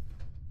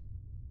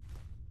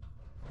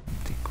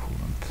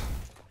 Anti-coolant.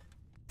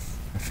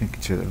 I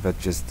think that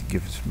just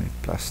gives me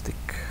plastic.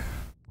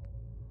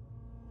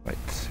 Right,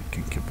 you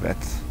can keep that.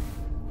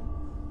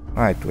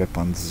 Right,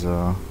 weapons.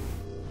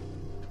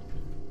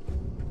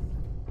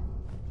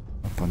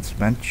 Weapons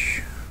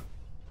bench.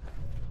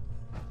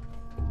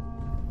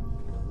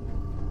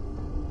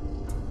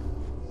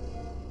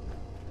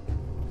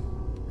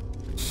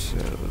 So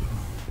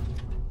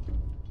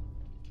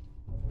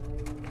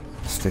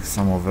let's take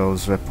some of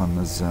those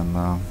weapons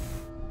and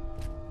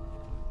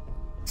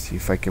see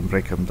if I can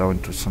break them down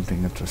into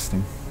something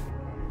interesting.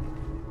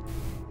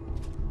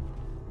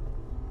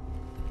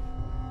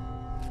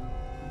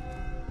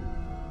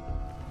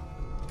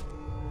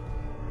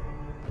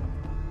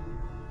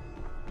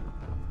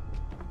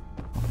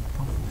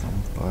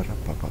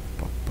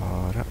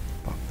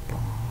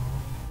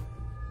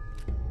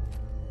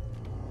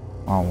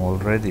 Oh,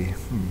 already?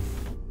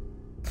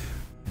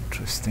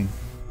 Interesting.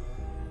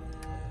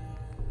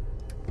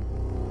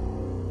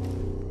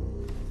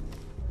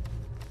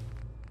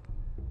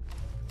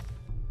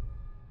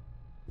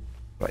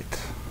 Right.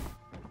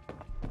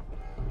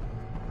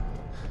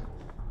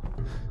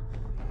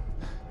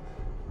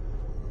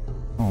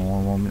 Oh,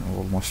 I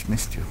almost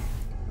missed you.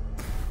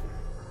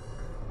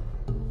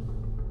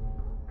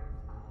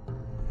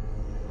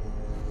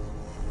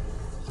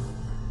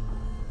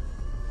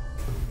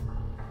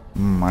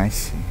 I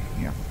see,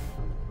 yeah.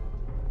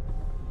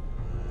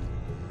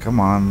 Come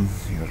on,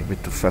 you're a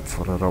bit too fat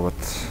for a robot.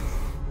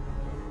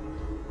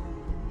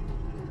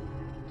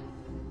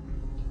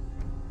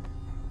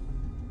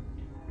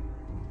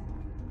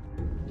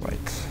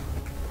 Right.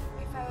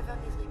 If I ever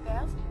need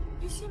repairs,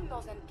 you seem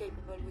more than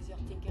capable with your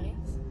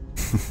tinkerings.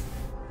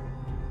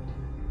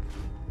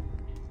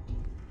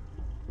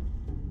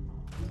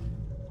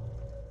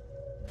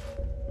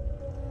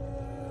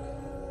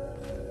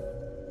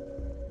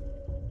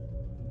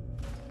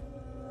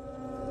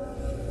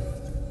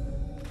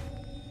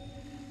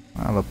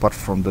 Well, apart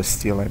from the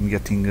steel, I'm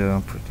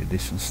getting pretty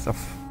decent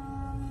stuff.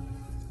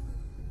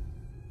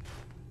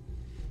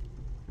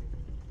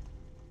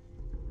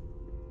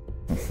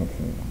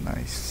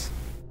 Nice.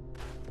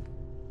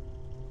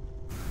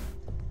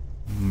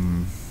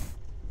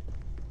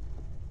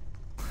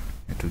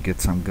 Need to get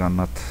some gun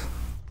nut.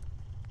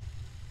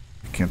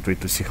 I can't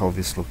wait to see how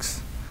this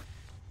looks.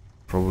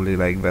 Probably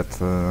like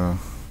that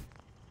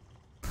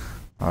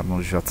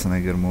Arnold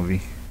Schwarzenegger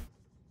movie.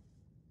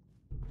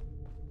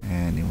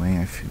 Anyway,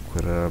 I think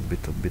we're a bit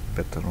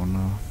better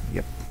on.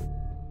 Yep.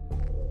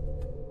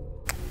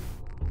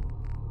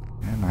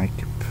 And I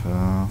keep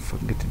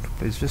forgetting to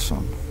place this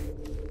on.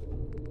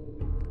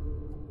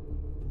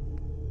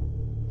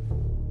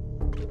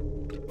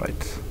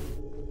 Right.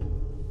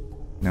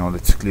 Now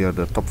let's clear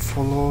the top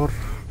floor.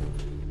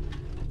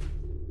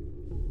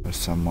 There's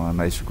some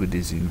nice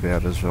goodies in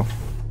there as well.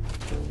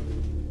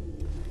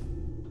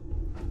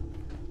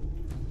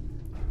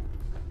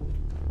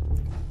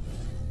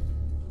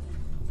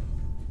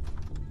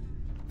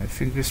 I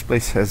think this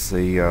place has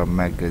a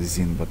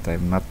magazine, but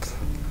I'm not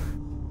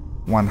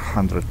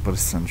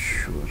 100%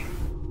 sure.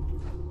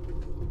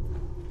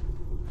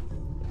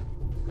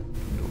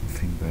 Don't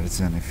think there's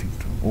anything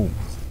to... Oh,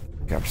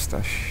 cap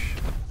stash.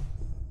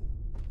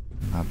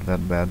 Not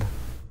that bad.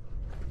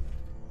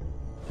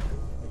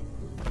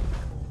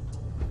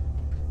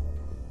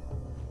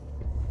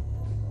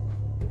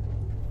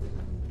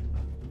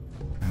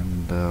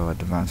 And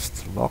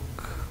advanced lock.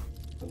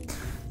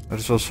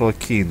 There's also a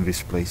key in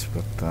this place,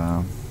 but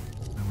why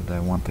would I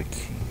want a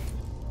key?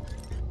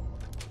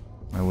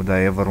 Why would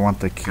I ever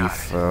want a key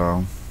if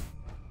I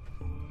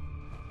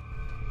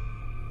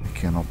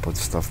can open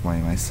stuff by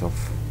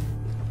myself?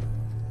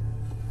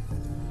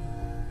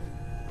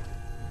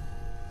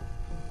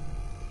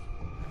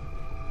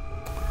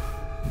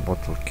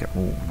 Bottle cap.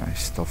 Oh,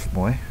 nice stuff,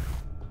 boy.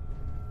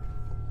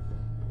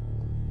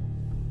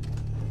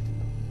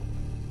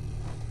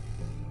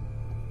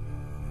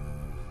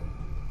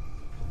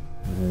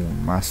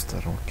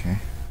 Master, okay.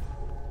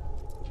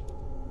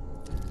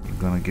 You're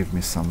gonna give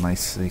me some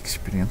nice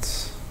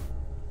experience.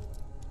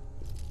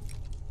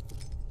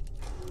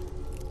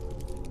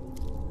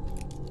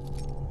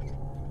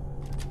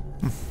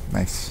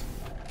 Nice.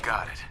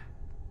 Got it.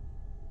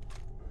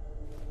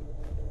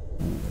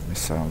 Ooh,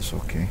 missiles,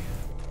 okay.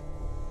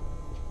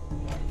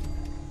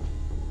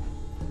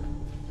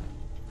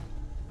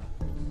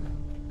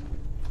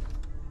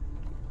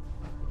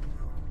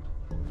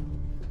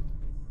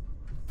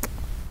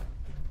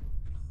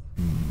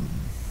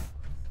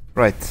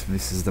 Right,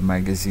 this is the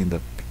magazine,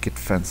 the Picket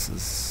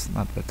Fences.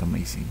 Not that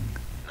amazing.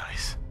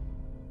 Nice.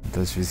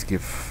 Does this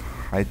give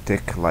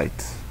high-tech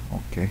light?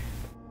 Okay.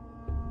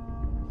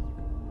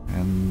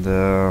 And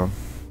the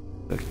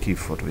key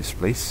for this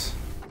place.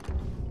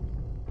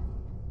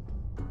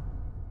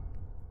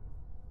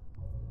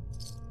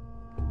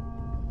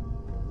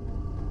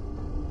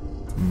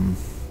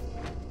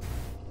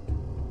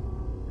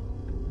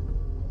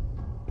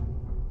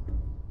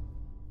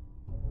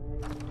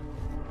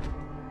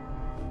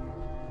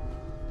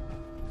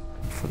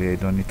 Hopefully I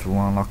don't need to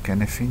unlock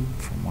anything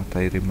from what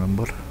I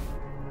remember.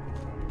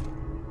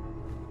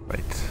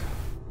 Right.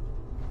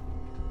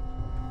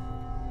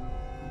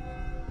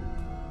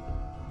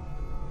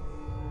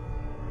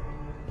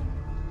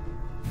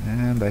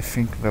 And I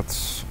think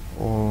that's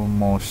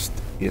almost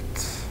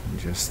it.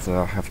 Just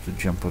have to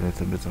jump a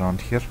little bit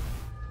around here.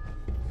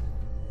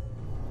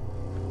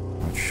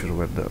 Not sure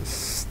where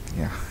does.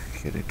 Yeah,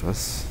 here it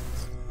was.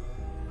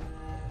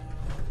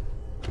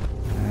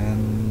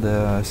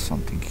 And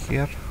something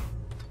here.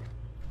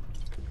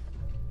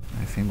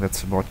 I think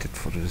that's about it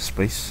for this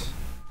place.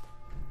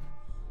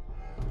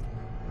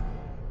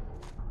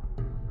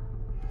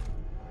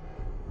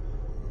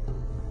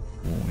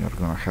 Oh, we are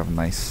gonna have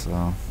nice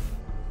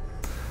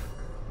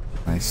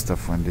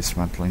stuff when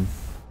dismantling.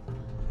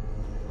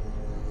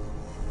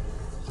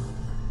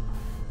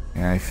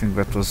 Yeah, I think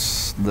that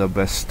was the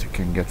best you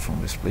can get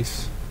from this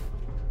place.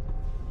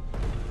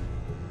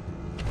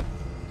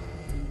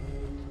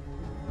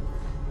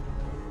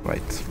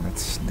 Right,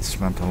 let's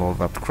dismantle all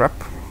that crap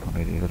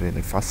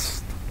really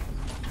fast.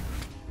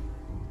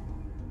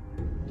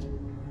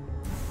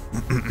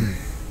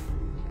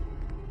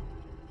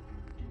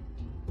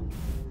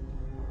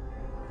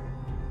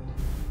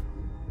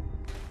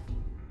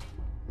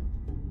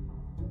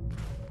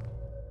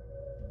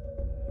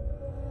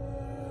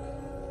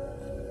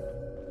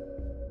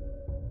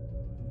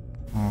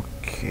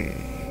 Okay,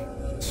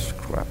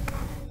 scrap.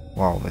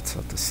 Wow, that's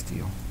not the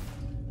steel.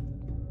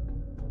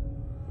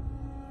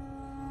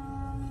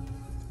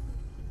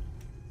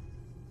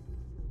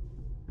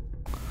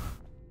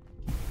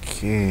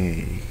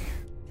 Okay.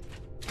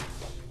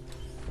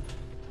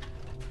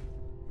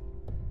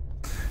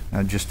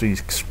 Now just to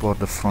explore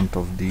the front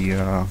of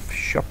the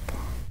shop.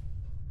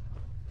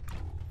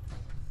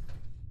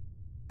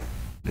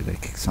 Did I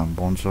kick some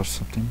bones or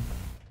something?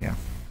 Yeah.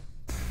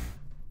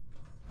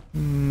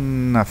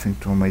 Nothing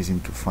too amazing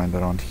to find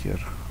around here,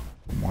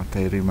 from what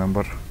I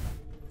remember.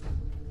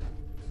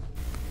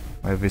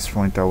 By this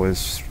point I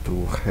was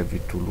too heavy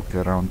to look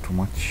around too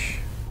much.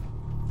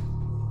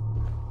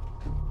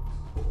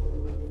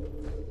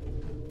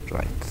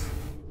 Right.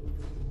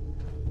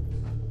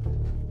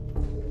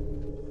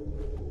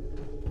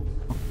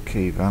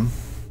 Okay then.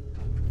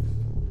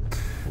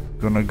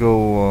 Gonna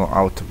go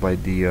out by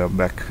the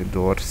back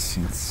door,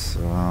 since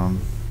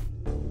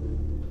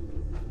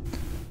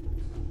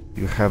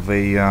you have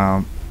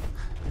a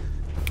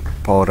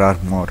power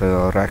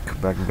armor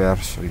rack back there,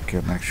 so you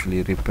can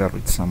actually repair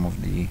with some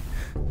of the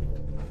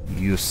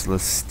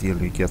useless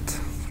steel you get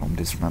from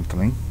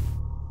dismantling.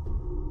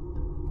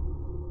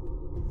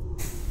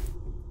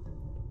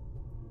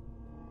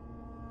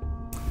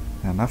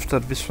 And after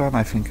this one,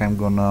 I think I'm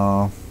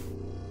gonna...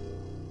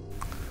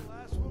 The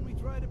last one we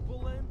tried to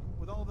pull in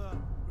with all the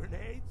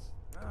grenades?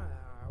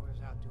 I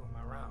was out doing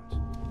my rounds.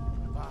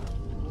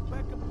 Well,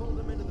 Becca pulled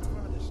him into the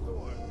front of the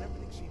store and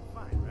everything seemed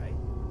fine, right?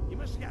 He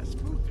must have got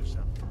spooked or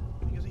something,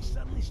 because he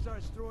suddenly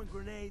starts throwing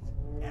grenades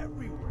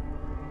everywhere.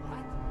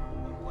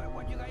 What?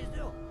 What'd you guys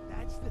do?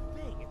 That's the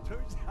thing. It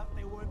turns out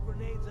they weren't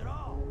grenades at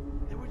all.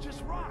 They were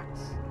just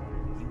rocks.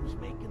 He was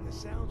making the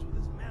sounds with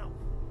his mouth.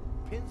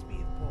 Pins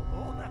being pulled, the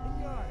whole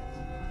 9 yards.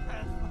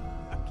 That's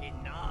fucking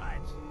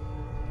nuts.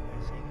 You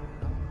guys say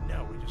anything?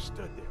 No, we just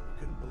stood there. We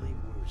couldn't believe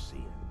what we were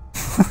seeing.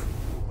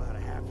 About a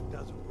half a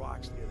dozen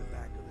rocks near the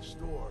back of the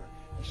store,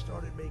 he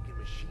started making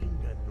machine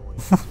gun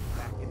noises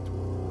backing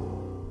toward the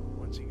door.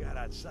 Once he got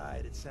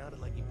outside, it sounded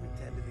like he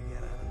pretended to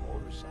get on a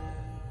motorcycle,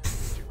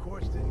 which of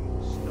course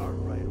didn't start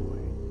right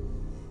away.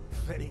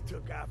 Then he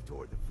took off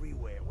toward the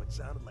freeway at what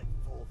sounded like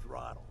full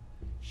throttle,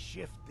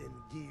 shifting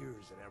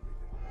gears and everything.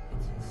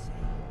 It's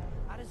insane.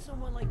 How does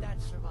someone like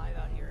that survive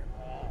out here at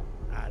all?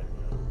 I don't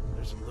know.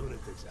 There's some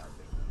lunatics out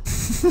there.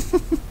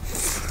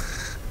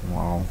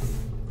 Wow.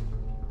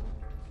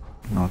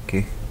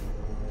 Okay.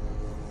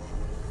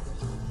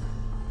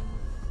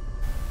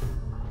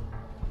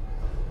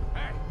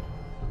 Hey.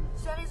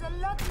 There is a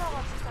lot more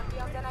of this up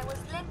here than I was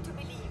led to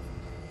believe.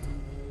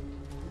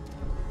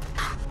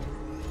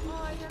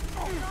 Oh, I have so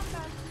done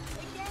that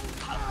again.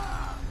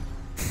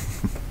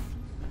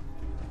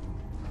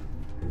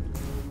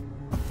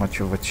 Much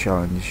of a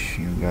challenge,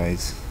 you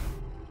guys.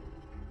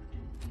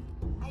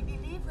 I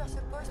believe we're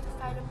supposed to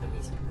file a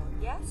police report,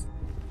 yes?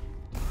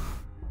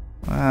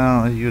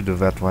 Well, you do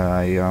that while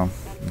I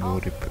go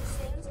repair.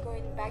 Things go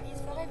in baggies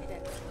for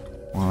evidence.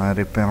 While I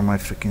repair my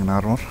freaking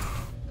armor.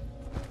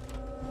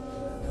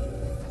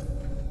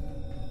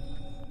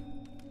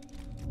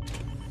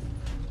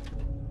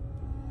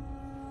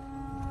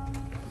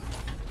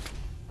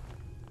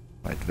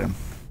 Right then.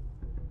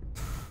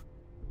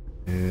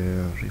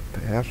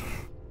 Repair.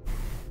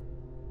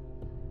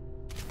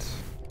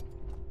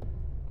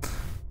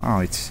 Oh,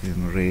 it's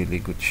in really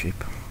good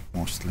shape,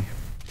 mostly.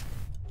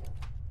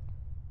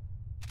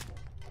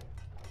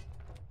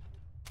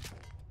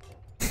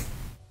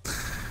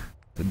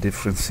 The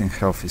difference in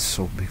health is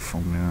so big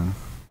from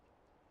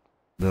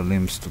the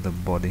limbs to the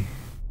body.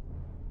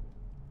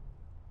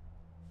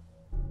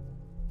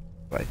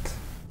 Right.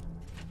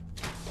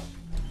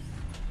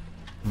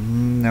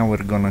 Now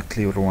we're gonna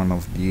clear one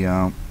of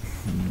the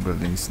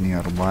buildings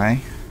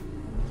nearby.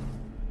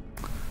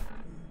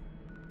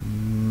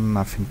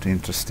 Nothing too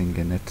interesting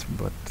in it,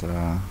 but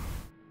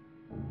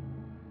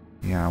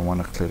yeah, I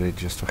wanna clear it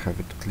just to have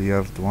it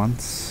cleared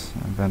once,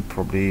 and then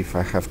probably if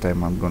I have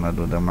time I'm gonna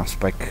do the mass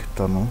spec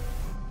tunnel.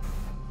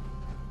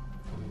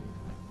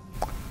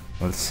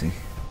 We'll see.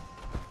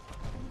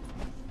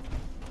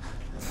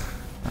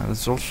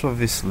 There's also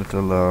this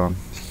little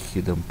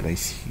hidden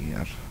place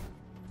here.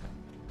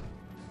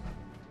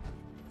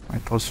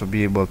 Might also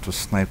be able to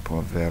snipe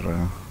over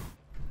there.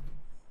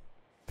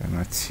 I'm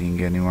not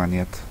seeing anyone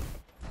yet.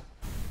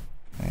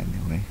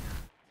 Anyway.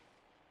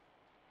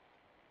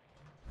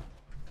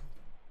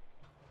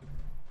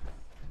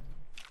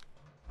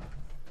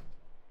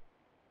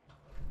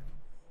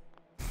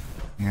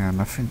 Yeah,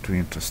 nothing too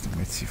interesting.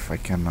 Let's see if I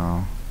can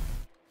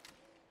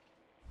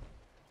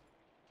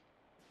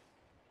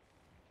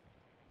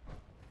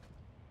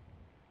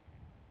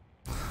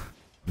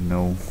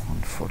no,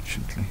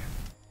 unfortunately.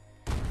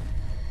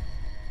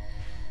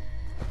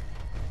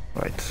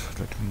 Right,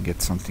 let me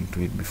get something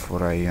to eat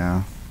before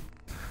I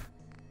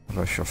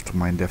rush off to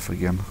my death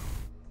again.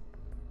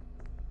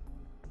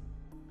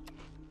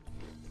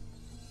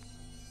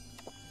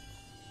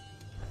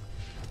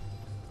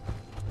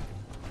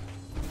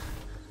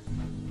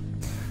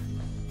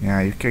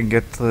 Yeah, you can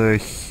get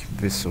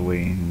this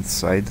away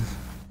inside.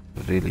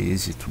 Really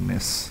easy to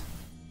miss.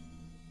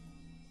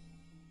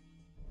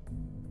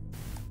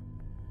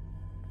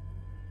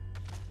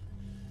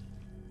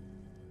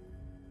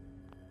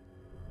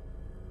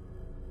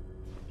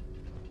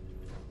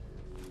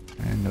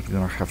 And you're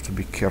gonna have to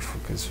be careful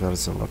because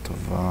there's a lot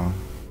of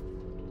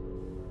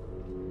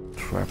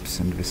traps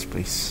in this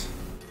place.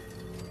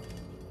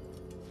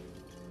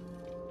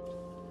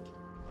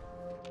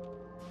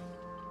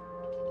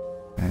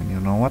 And you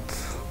know what?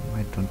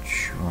 Why don't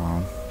you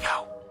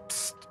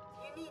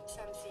You need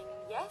something,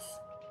 yes?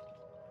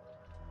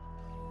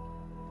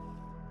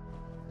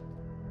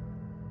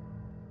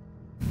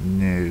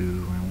 No,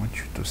 I want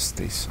you to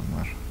stay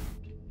somewhere.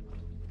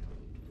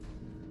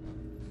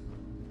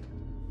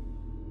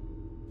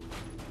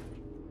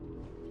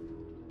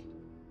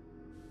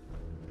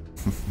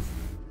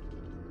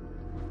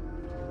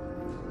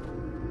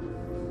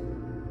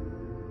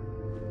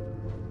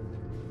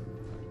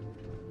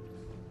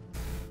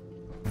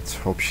 Let's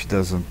hope she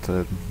doesn't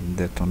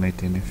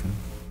detonate anything.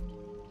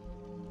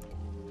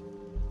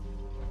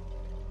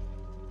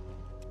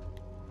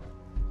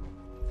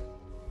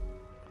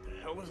 What the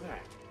hell was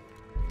that?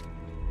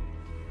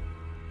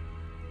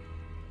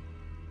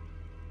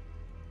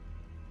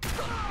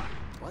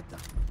 What the?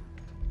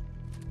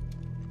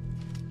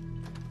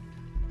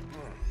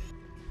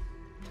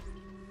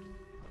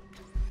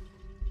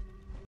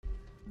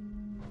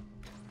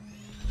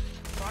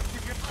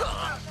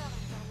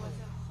 Was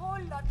a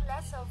whole lot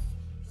less of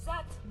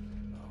that.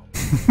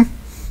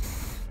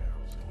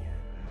 Ferals again.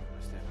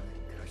 Must have a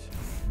concussion.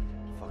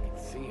 Fucking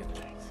seeing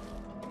things.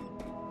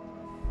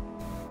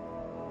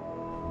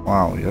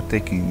 Wow, you're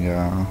taking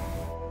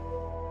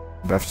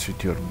baths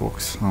with your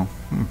books, huh?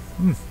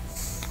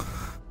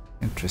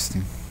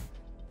 Interesting.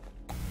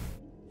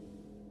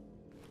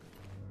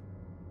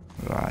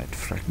 Right,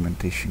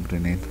 fragmentation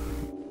grenade.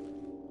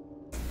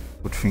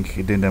 Good thing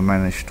he didn't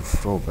manage to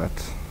throw that.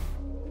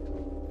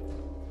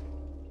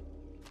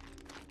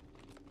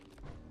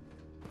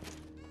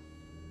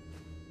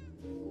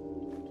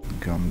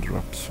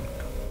 Gumdrops.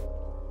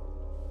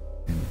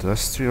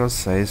 Industrial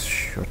size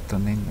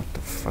shortening. What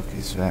the fuck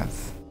is that?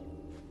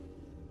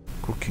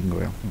 Cooking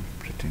oil.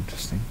 Pretty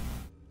interesting.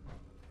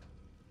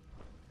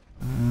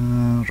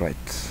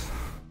 Right.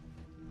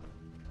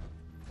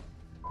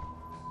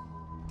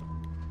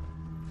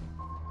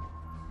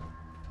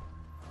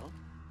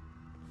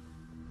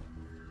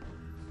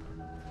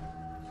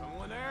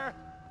 Someone there?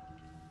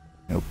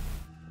 Nope.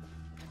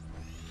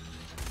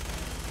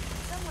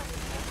 Someone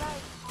is nearby.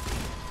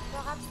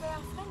 Perhaps they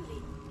are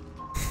friendly.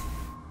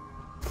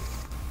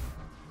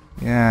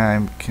 Yeah,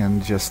 I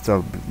can just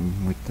tell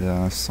with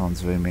the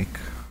sounds they make.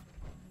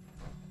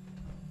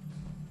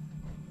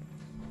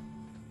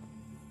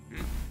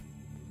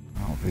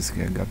 Oh, this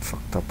guy got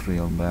fucked up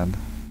real bad.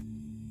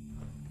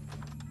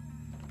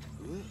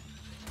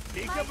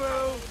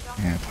 Peekaboo!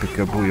 Yeah,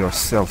 peekaboo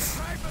yourself.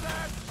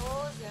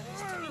 Oh, there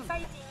is to be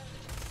fighting.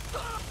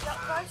 Your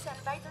pulse and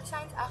vital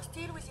signs are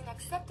still within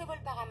acceptable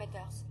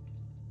parameters.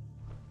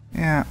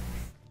 Yeah,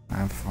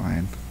 I'm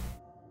fine.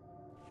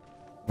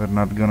 We're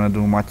not gonna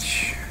do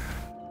much.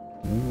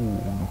 Ooh,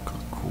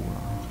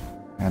 Coca-Cola.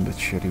 And the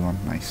cherry one,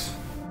 nice.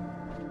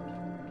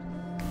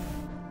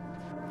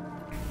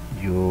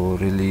 You're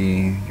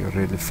really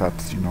fat,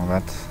 you know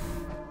that?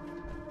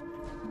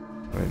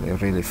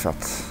 Really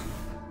fat.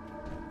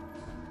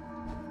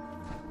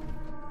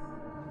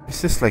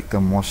 This is like the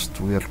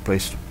most weird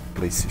place to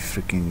place a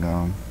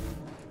freaking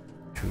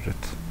turret.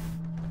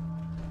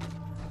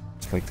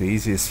 It's like the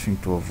easiest thing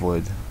to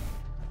avoid.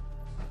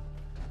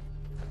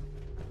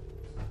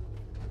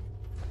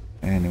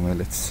 Anyway,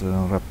 let's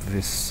wrap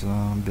this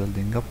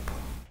building up.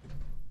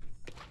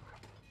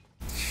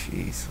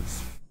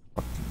 Jesus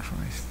fucking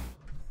Christ.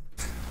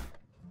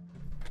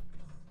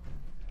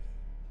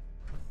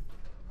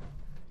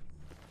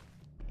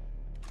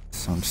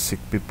 Some sick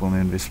people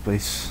in this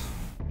place.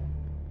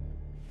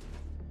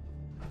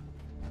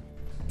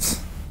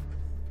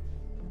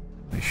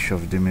 I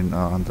shoved him in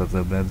under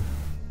the bed.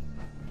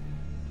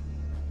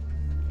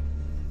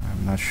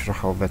 I'm not sure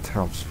how that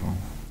helps though.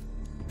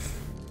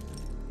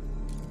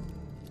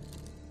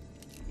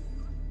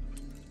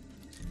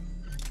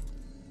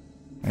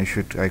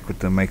 I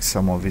could make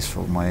some of this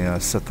for my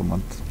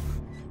settlement.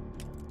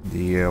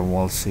 The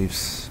wall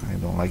safes. I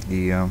don't like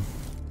the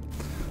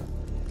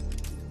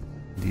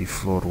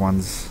floor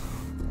ones.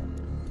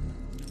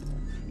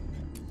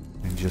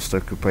 They just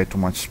occupy too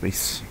much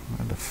space.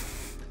 What the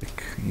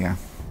frick? Yeah,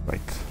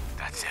 right.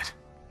 That's it.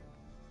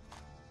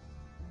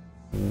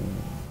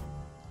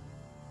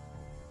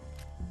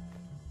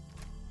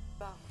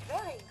 Well,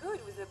 very good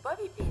with the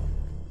bobby pin.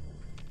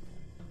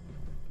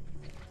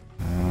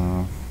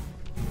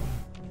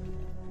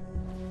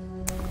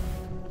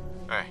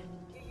 Hey.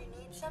 Do you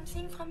need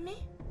something from me?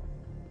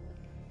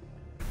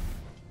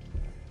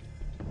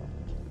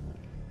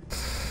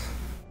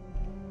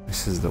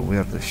 This is the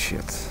weirdest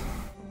shit.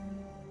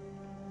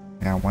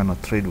 Yeah, why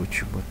not trade with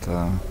you, but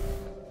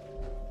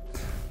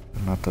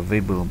not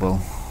available.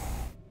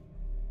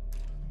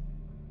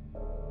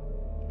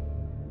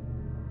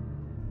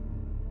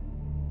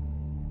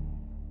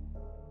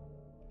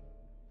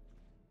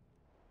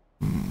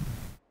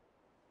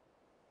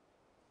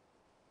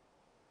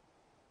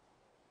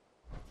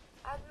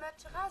 I'd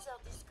much rather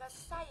discuss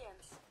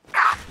science.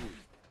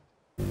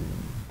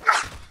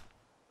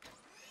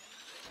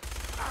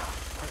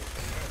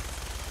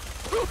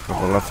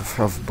 Have a lot of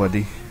health,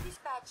 buddy.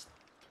 Dispatched.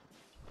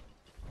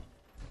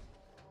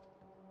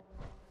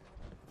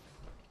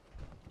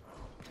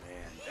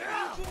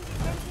 Engaging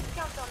defensive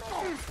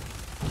countermeasures.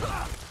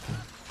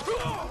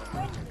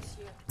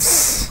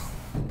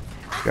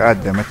 God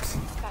damn it.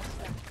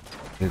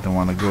 Didn't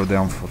want to go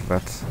down for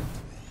that.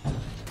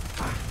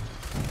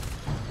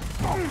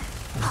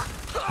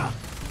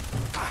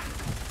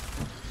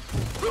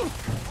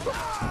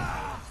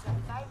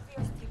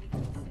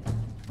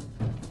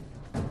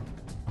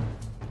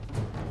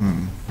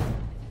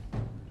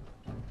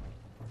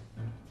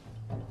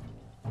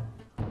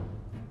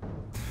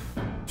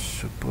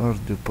 Super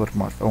duper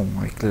mart. Oh,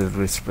 I cleared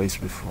this place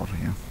before,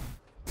 yeah.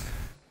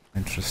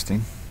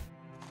 Interesting.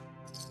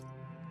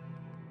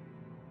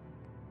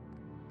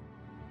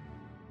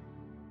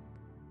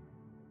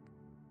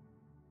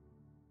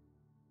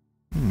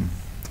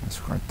 That's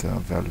quite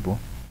valuable.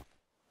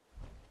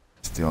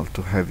 Still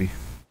too heavy.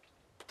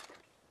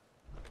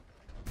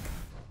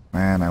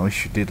 Man, I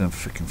wish you didn't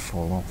freaking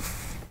fall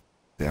off.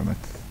 Damn it.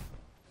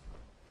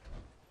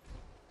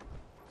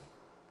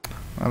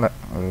 Well,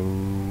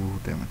 oh,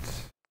 damn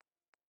it.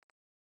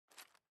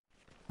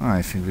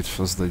 I think this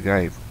was the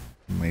guy,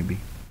 maybe.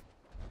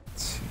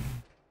 Let's see.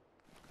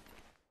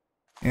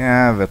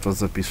 Yeah, that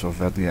was a piece of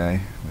that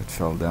guy that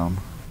fell down.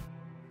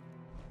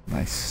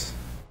 Nice.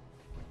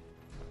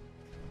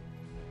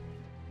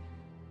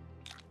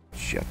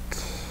 Jet.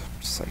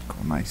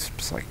 Psycho. Nice.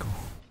 Psycho.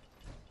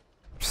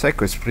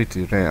 Psycho is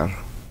pretty rare.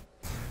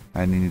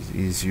 And it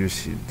is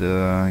used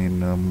in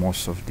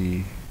most of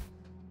the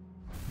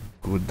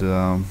good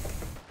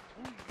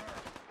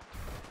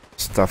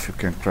stuff you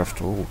can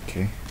craft. Oh,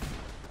 okay.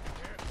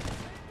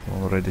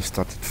 Already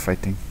started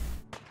fighting.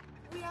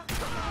 We are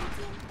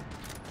fighting.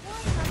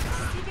 Why not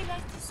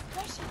civilize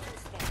discussion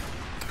instead?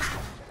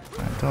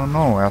 I don't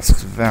know, ask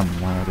them,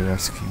 why are you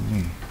asking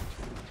me?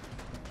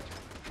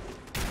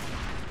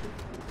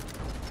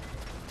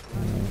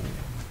 Ooh.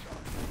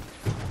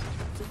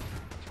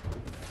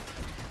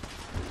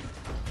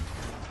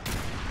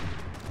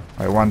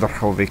 I wonder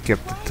how they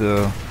kept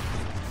it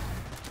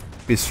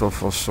peaceful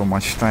for so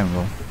much time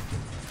though.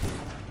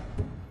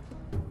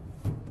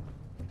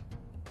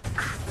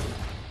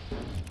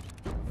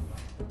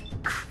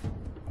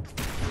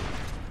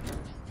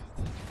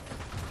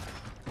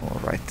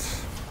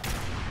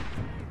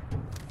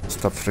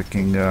 Stop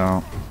freaking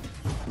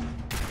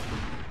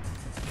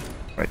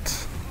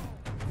right.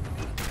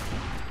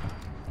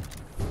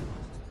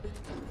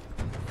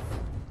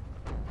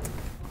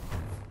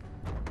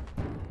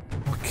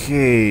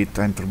 Okay,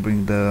 time to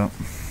bring the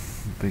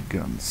big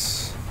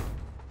guns.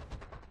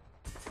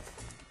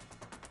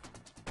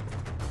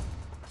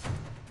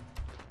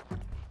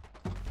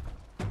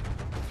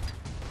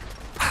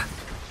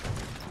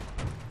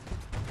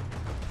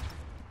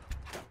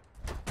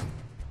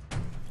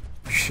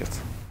 Shit.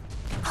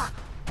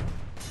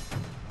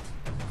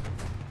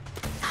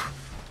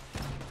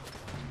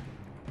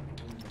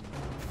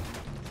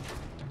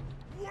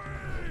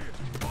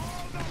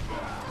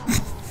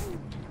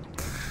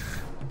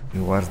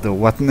 You are the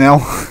what now?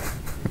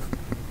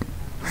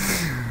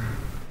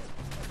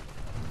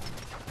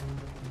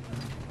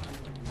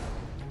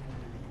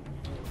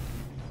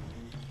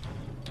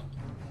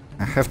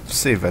 have to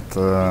say that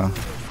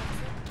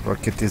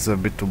rocket is a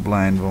bit too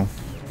blind though,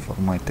 for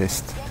my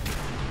taste.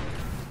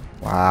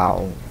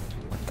 Wow,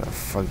 what the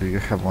fuck do you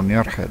have on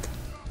your head?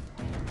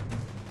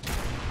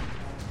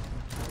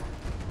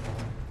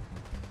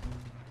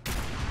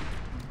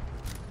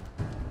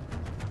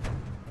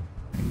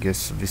 I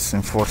guess these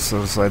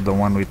enforcers are the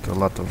one with a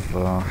lot of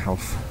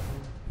health.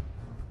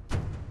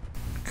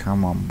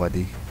 Come on,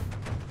 buddy.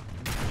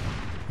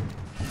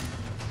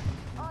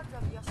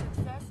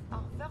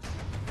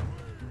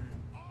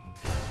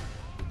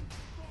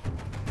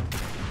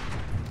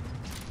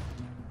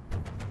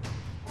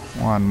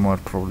 One more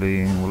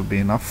probably will be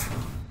enough.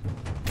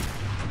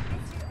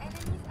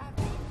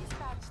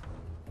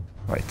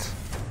 Right.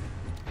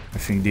 I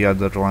think the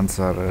other ones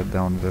are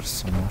down there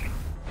somewhere.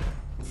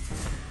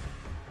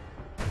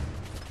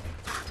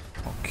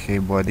 Okay,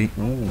 buddy.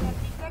 Ooh.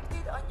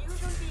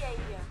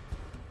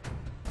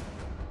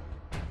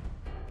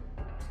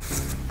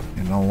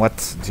 You know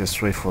what?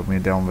 Just wait for me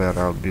down there.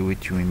 I'll be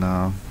with you in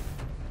a...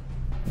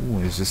 Ooh,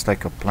 it's just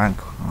like a plank.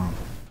 Oh.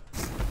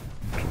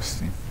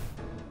 Interesting.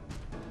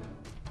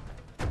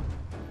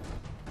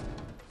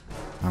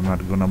 I'm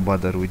not gonna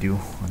bother with you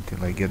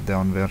until I get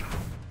down there.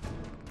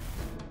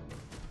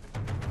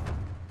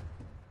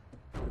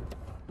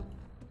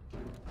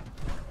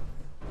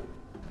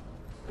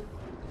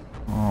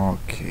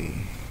 Okay.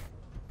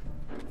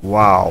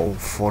 Wow,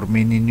 4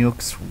 mini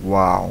nukes.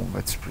 Wow,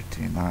 that's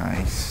pretty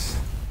nice.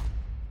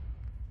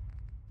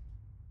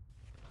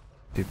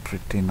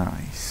 Pretty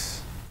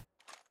nice.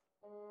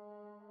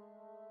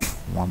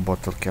 One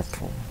bottle cap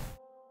full.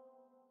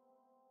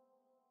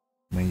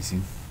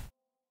 Amazing.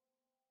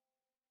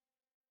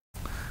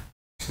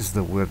 This is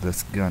the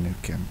weirdest gun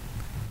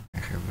I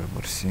have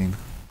ever seen.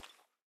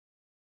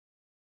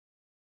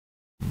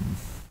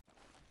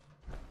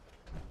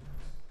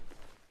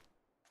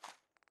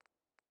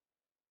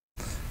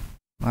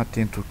 Not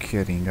into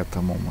carrying at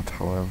the moment,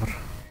 however.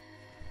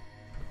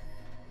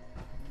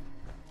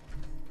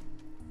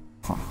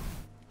 Huh.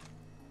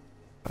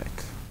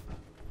 Right.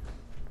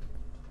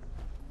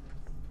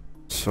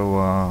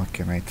 So,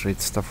 can I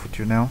trade stuff with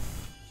you now?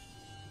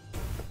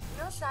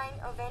 No sign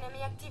of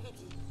enemy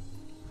activity.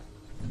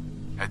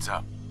 Heads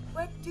up.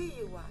 What do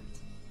you want?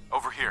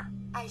 Over here.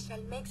 I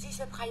shall make this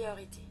a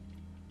priority.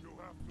 You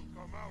have to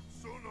come out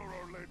sooner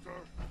or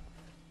later.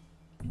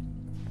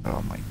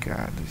 Oh my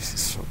god, this is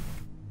so...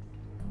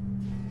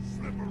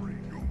 Slippery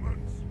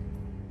humans.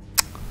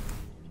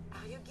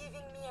 Are you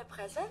giving me a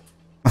present?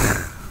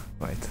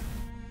 Right.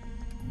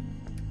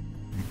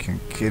 You can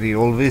carry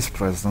all these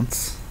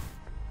presents.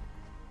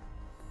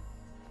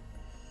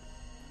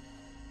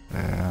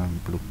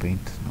 Blue paint,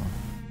 no.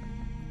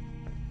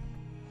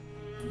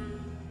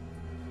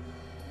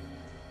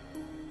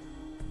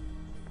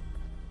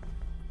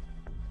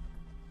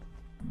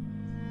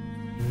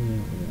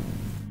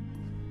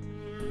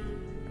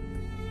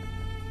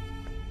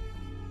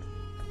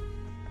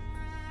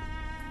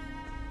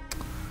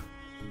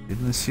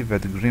 Didn't see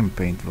that green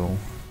paint though.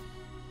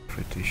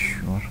 Pretty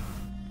sure.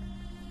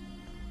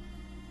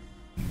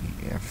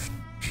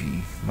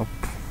 FG. Nope,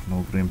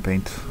 no green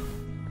paint.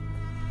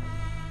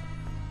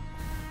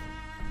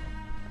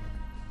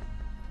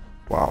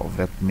 Wow,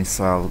 that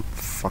missile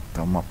fucked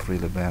them up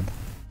really bad.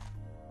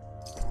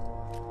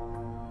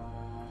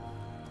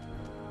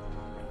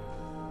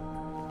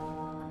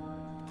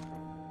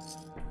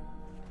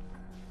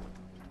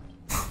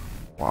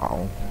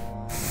 Wow.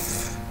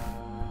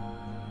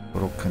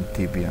 Broken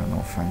tibia, no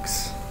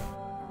thanks.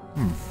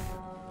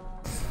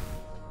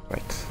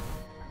 Right.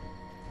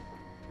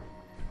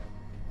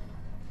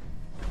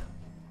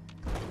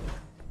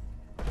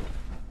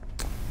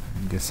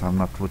 I guess I'm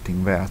not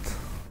looting that.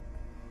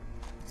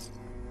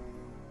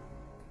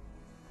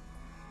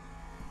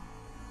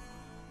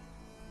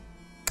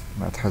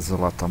 That has a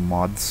lot of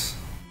mods.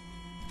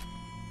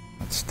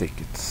 Let's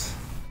take it.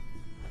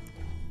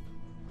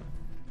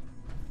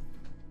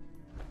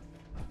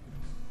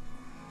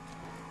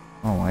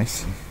 Oh, I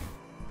see.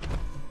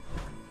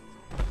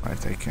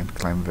 Right, I can't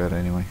climb there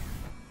anyway.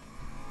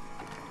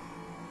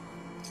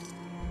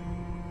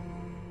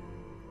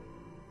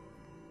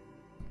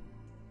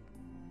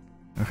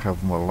 I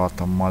have a lot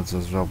of mods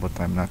as well, but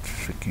I'm not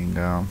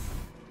freaking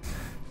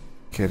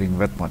carrying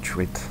that much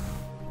weight.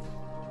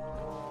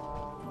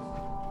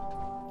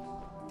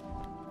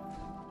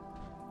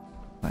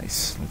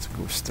 Nice, let's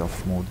go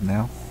stealth mode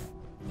now.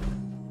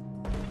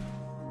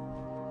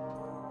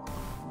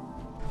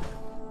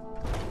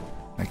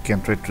 I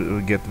can't try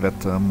to get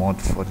that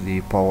mod for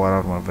the power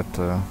armor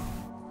that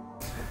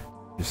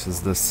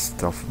uses this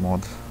stealth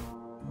mode.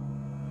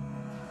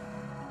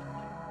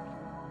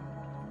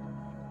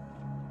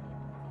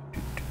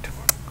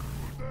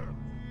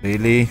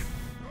 Really?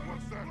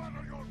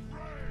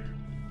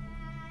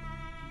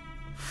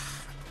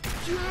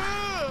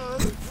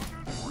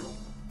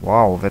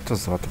 Wow, that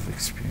was a lot of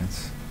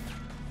experience.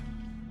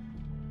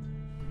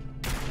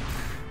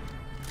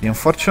 The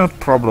unfortunate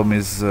problem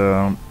is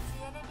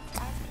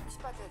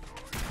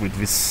with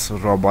this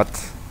robot.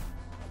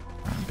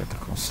 I better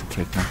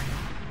concentrate now.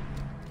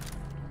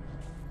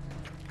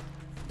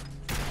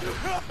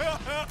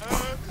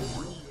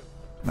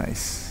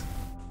 Nice.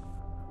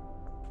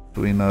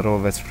 2 in a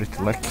row, that's pretty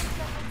lucky.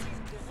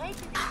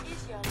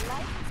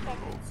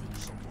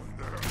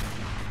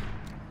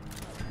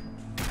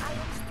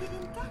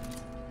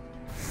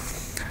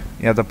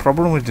 Yeah, the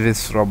problem with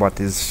this robot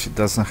is she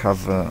doesn't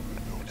have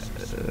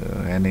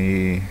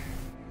any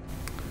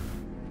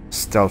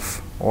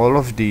stealth. All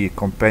of the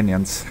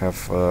companions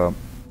have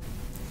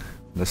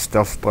the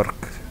stealth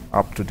perk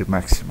up to the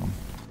maximum.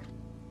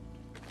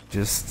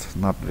 Just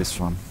not this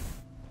one.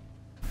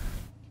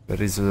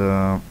 There is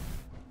a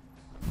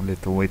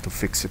little way to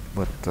fix it,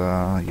 but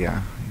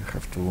yeah, you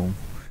have to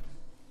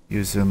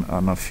use an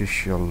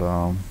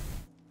unofficial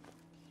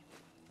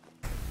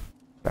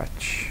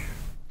patch.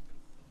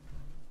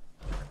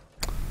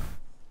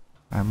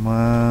 I'm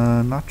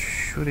not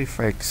sure if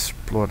I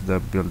explored the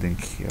building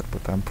here,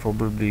 but I'm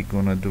probably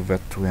gonna do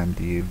that to end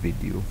the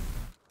video.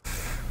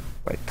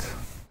 Right.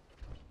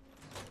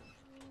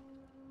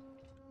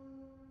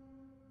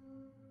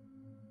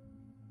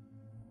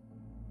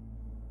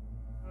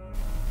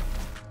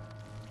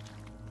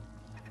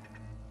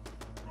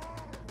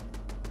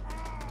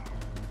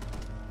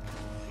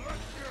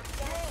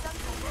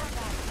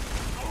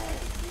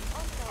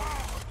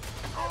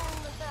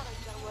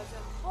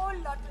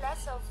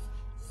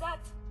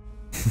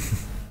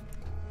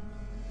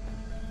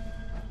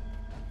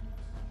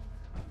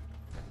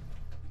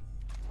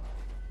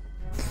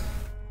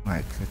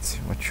 Right, let's see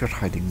what you're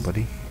hiding,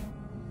 buddy.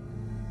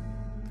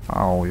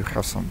 Oh, you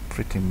have some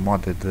pretty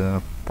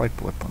modded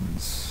pipe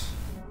weapons.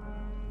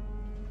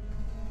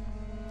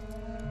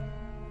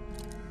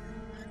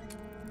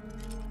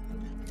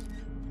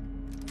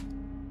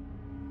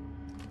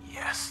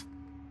 Yes.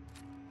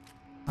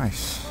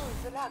 Nice. Oh,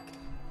 the lock.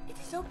 It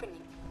is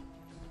opening.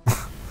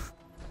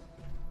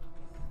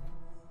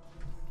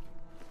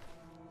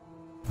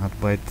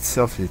 Not by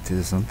itself, it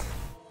isn't.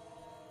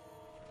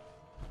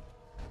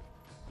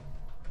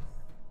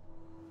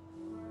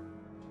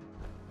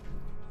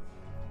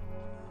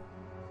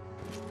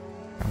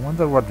 I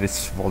wonder what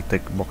these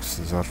Voltec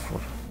boxes are for.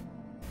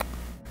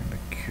 Kinda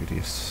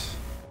curious.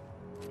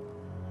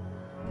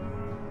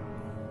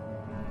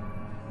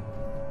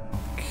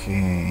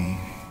 Okay.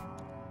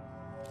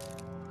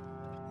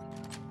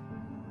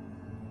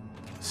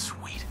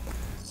 Sweet.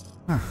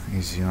 Ah,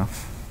 easy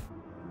enough.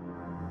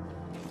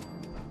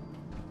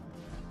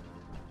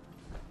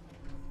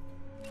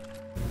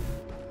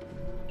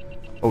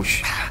 Oh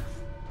shit.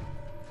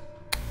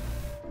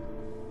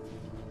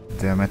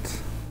 Damn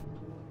it.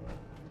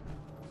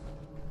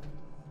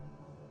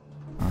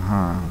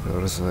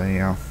 There's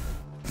a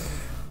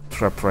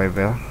trap right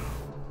there.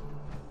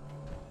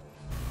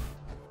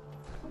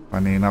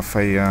 Funny enough,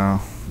 I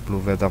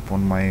blew that up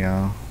on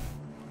my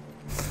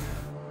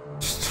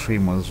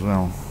stream as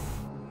well.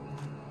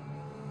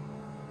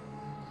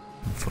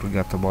 I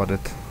forgot about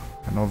it.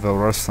 I know there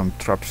were some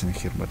traps in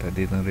here, but I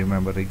didn't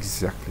remember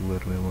exactly where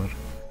they were.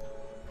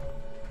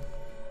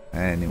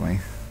 Anyway,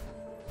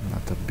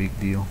 not a big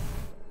deal.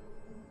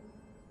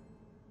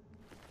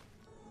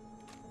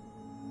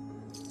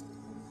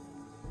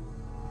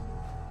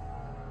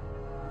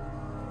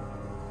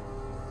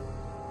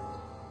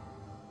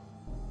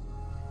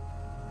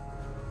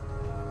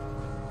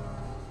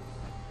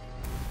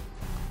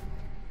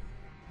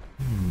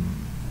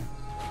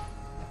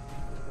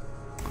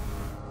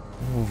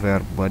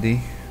 There,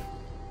 buddy.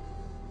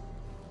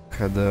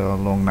 Had a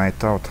long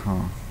night out,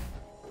 huh?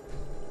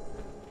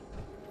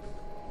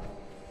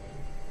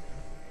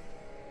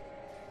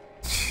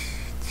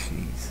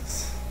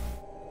 Jesus.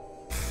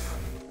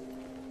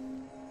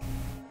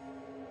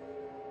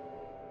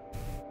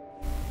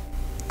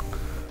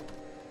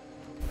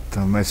 The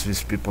mess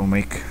these people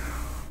make.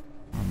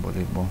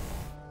 Unbelievable.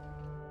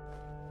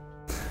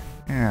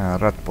 Yeah,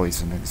 rat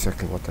poison,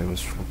 exactly what I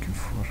was looking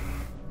for.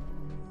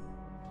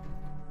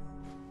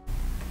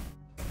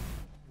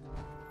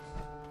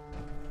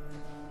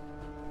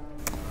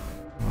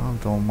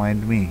 Don't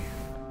mind me.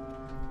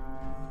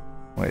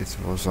 Wait,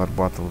 those are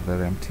bottles,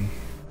 they're empty.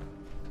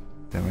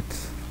 Damn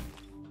it.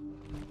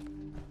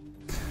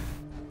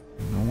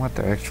 You know what?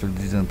 I actually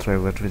didn't try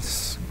where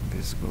this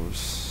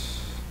goes.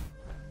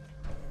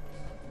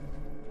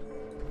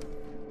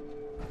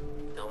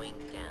 Going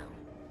down.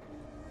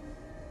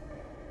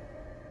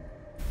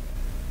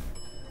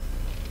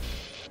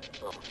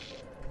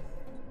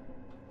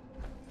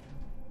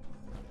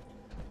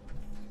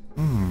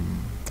 Oh.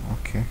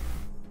 Okay.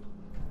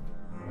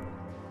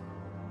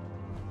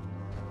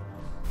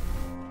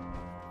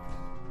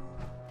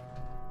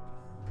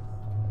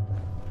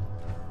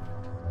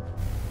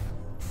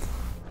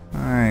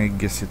 I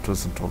guess it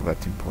wasn't all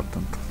that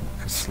important.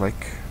 It's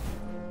like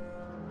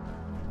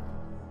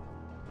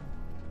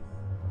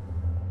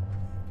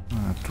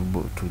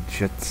two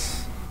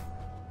jets.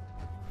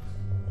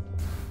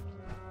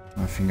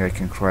 Nothing I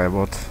can cry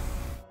about.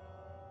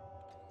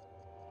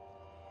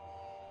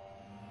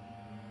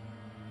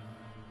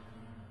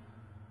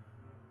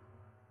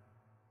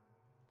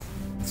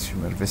 Let's see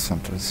where this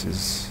entrance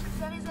is.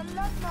 There is a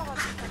lot more of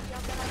it up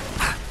here than I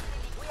expected.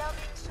 We are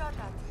being shot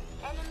at.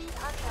 Enemy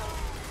unknown.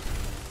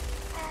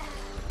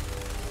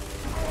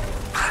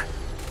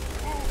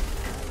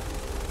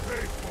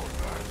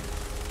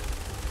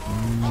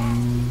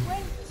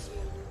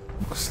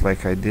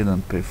 looks like I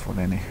didn't pay for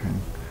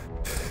anything.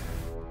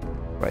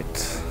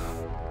 Right.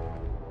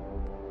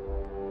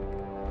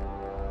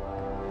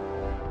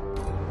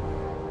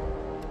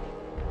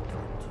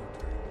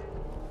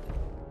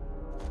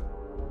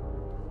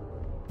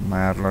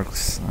 My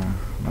airlocks,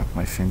 not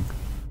my thing.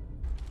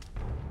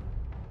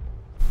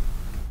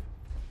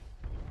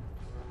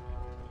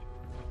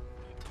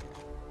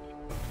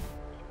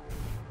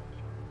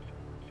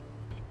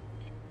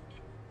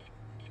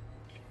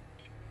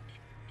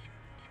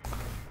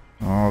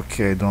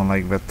 Okay, I don't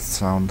like that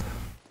sound.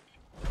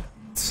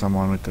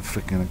 Someone with a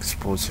freaking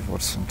explosive or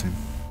something.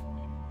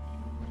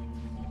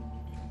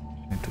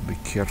 Need to be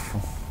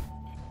careful.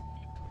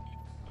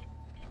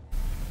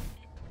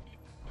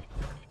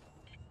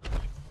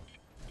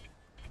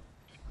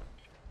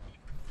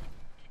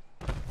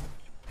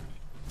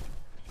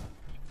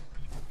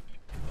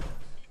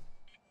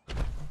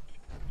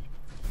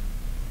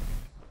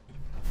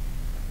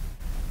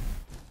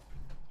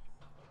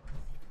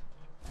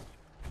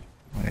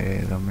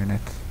 Wait a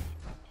minute.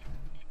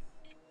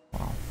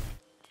 Wow.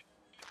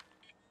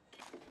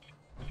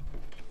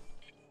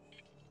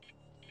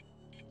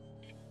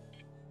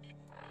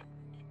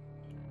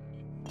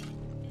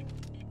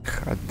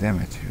 God damn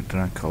it, you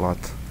drank a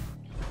lot.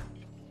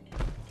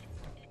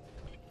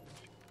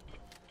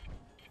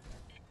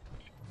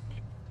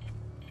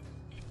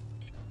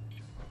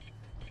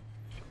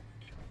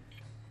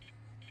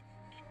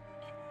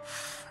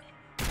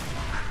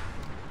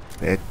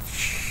 Bitch.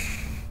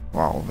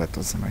 Wow, that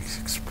was a nice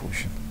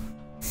explosion.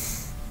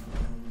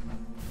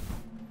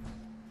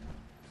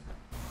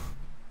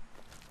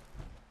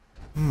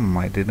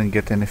 I didn't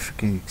get any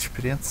freaking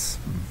experience.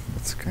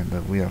 That's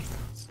kinda weird.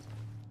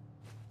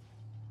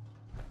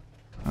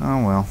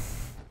 Oh well,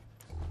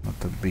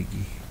 not a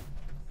biggie.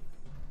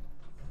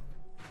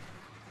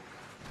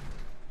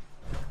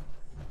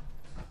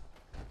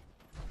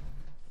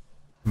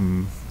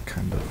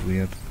 Kind of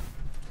weird.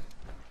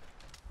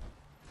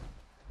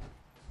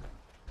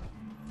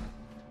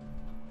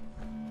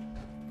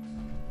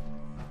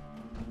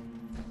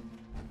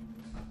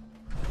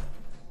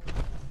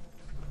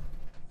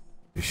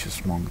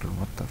 Vicious mongrel,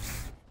 what the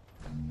f...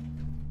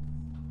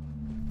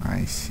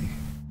 I see.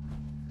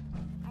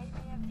 I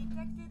may have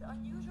detected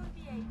unusual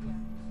behavior.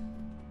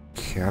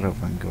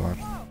 Caravan guard.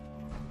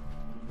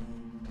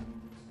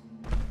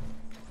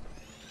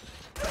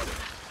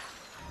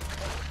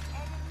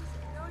 Enemies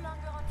no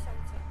longer on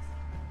sensors.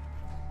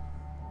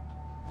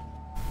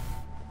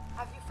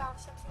 Have you found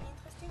something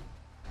interesting?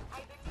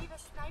 I believe a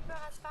sniper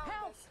has found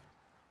us.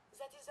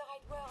 That is the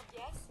right word,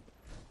 yes?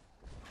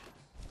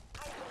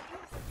 I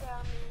believe the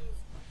term is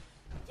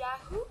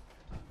Yahoo?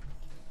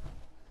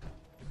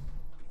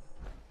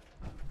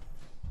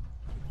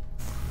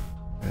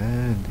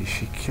 Did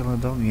she kill a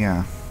dog?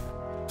 Yeah.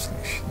 Looks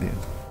like she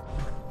did.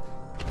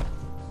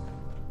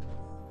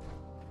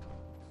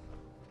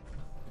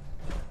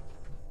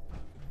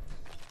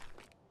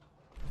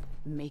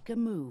 Make a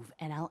move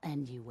and I'll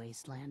end you,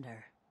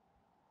 Wastelander.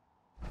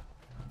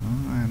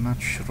 I'm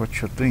not sure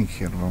what you're doing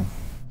here, though.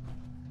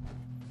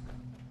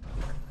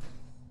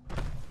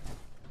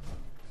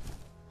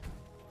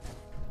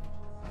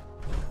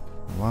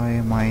 Why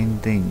am I in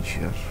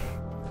danger?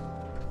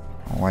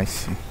 Oh, I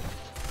see.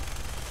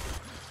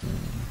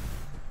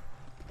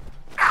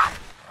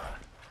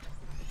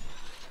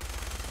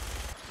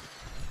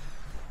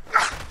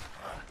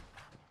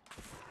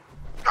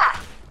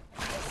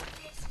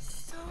 This is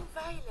so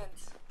violent.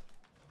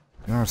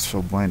 You are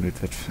so blind with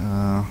that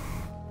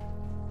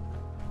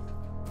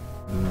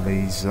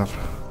laser.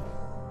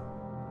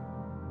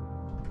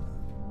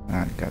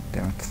 Ah, god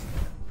damn it.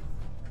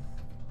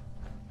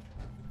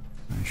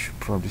 I should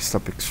probably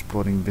stop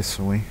exploring this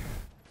way.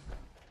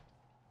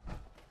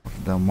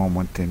 For the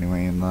moment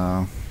anyway,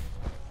 and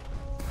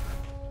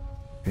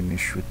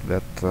finish with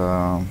that,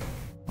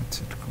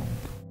 what's it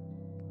called?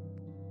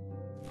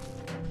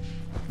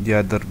 The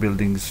other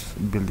building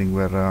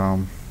where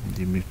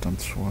the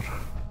mutants were.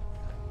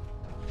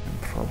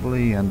 And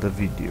probably end the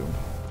video.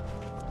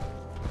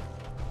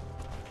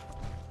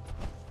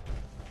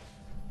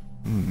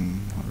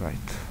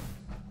 Right.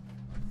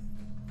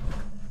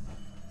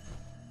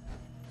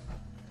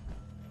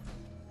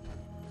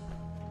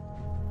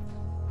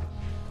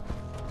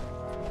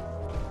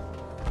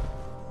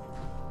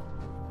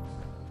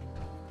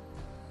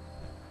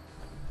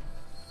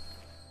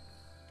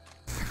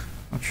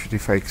 Not sure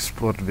if I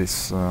explored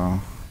this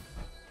here.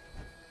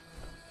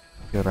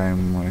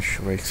 I'm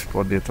sure I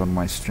explored it on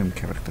my stream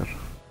character.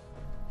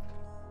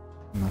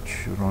 Not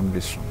sure on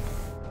this one.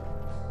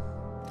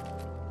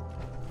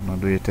 I'm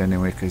gonna do it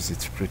anyway because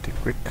it's pretty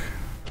quick.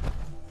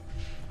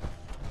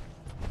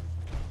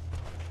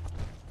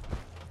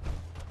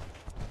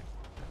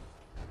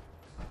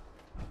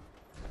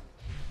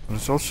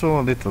 There's also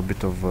a little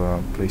bit of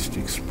a place to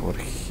explore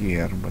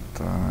here,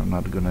 but I'm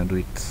not gonna do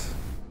it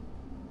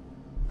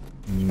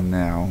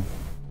now,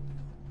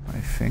 I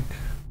think.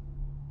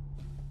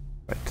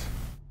 Right.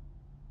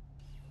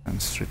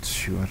 And street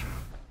sure.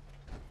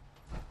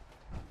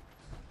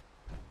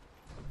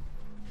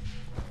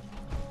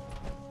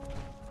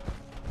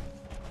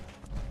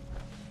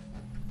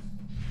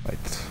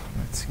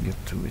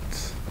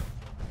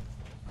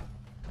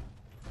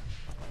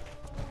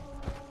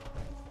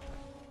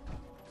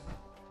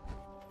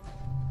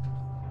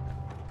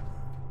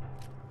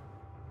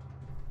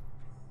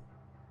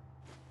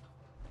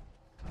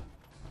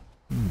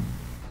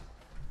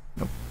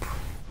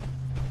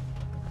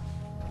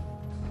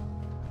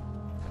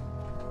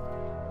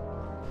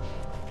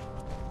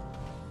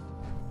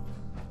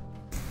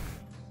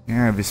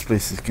 Yeah, these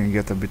places can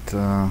get a bit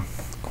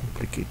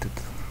complicated.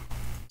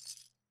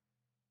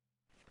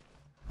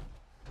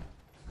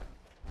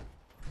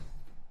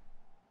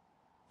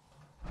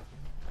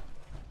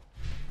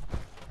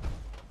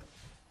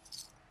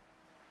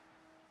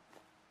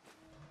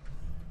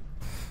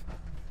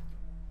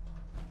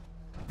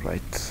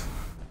 Right.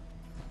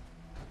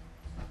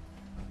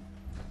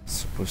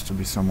 Supposed to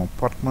be some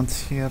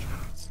apartments here.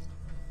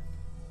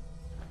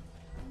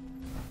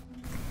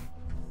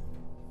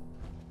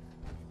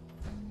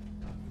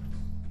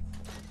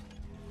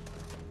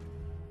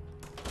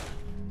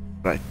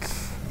 Right,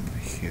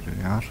 here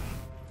we are.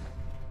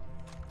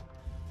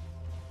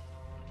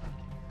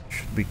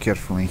 Should be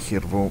careful in here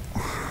though.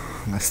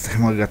 Last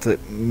time I got a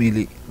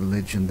melee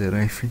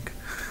legendary, I think.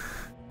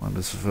 One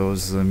of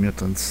those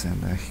mutants,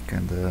 and he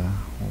kinda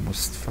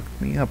almost fucked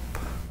me up.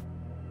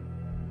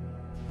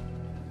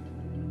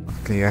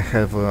 Okay,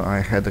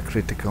 I had a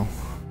critical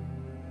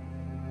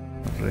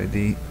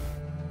already,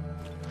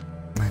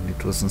 and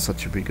it wasn't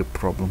such a big a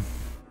problem.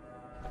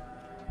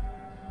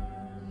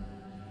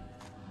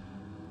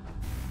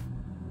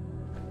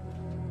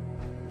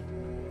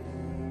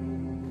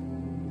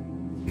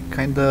 He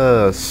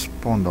kinda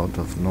spawned out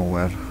of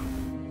nowhere,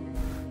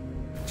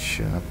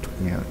 which took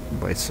me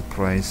by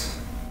surprise.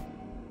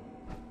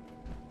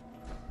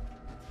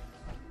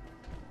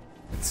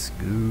 Let's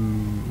go,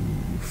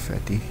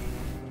 fatty.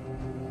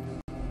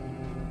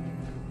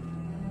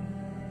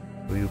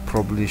 You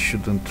probably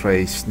shouldn't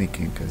try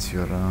sneaking, because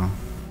you're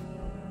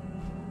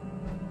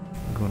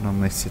gonna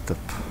mess it up.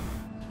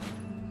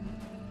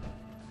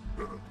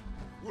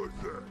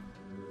 What's that?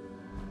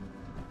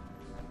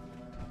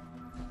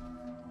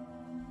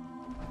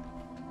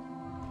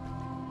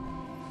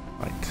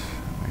 Right,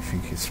 I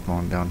think he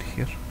spawned down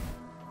here.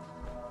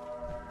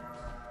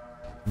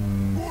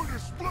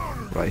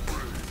 Right.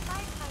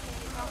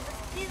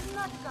 Did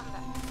not come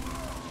back.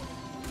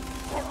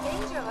 The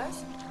dangerous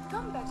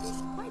comeback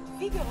is quite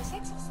vigorous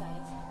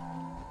exercise.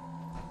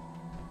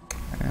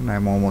 And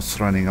I'm almost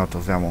running out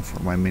of ammo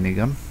for my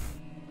minigun.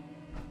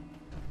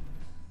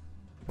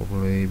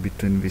 Probably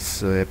between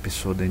this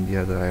episode and the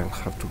other I'll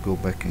have to go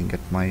back and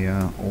get my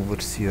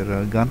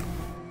overseer gun.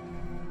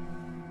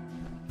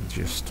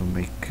 Just to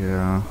make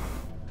have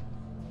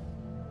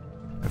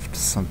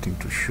something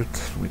to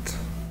shoot with.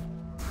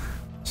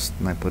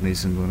 Sniper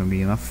isn't gonna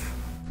be enough.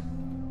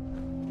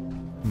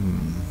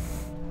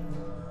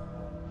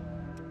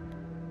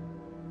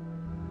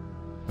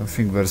 I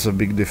think there's a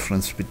big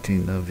difference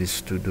between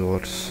these two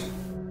doors.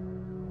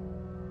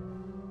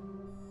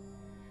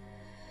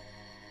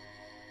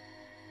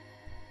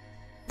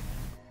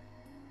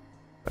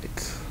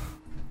 Right.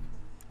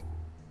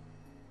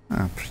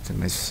 Pretty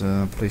nice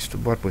place to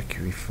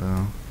barbecue if it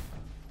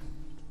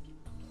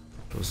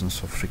wasn't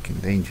so freaking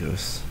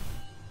dangerous.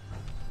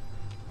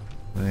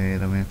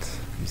 Wait a minute,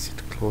 is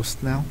it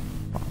closed now?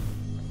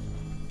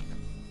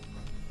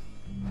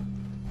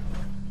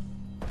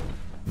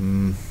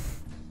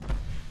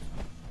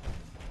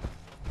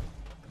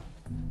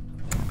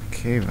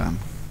 Okay then.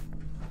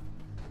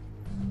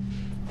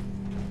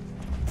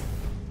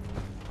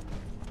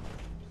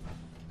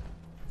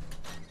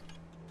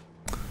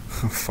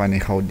 Funny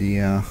how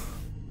the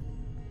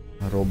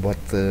robot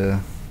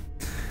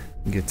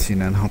gets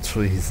in and out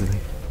so easily.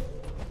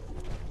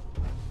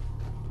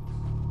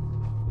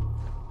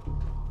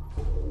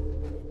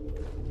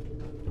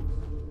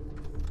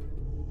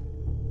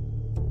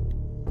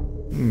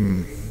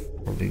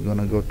 Probably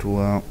gonna go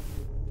to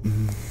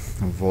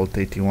Vault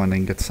 81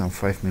 and get some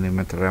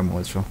 5mm ammo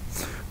as well.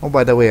 Oh,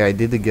 by the way, I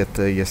did get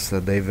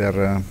yesterday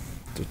there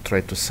to try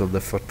to sell the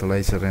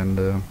fertilizer, and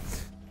the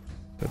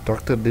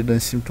doctor didn't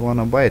seem to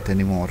wanna buy it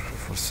anymore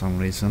for some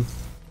reason.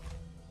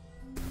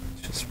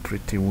 It's just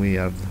pretty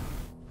weird,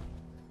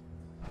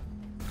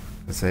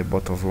 because I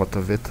bought a lot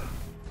of it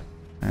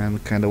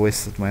and kinda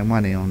wasted my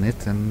money on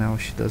it, and now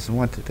she doesn't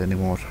want it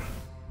anymore.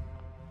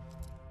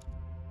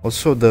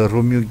 Also, the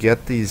room you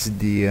get is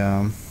the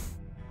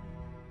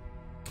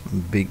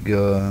big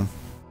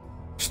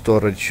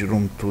storage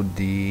room to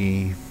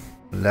the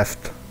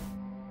left.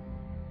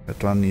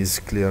 That one is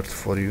cleared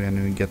for you, and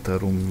you get a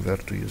room there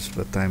to use,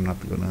 but I'm not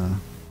gonna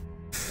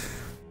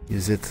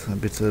use it. A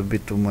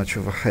bit too much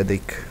of a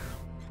headache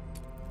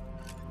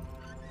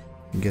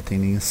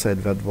getting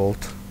inside that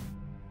vault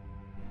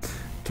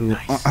to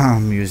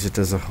use it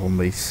as a home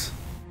base.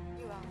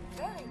 You are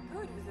very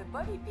good with a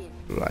bobby pin.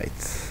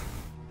 Right.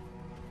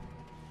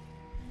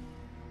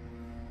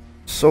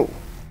 So,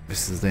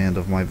 this is the end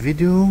of my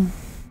video.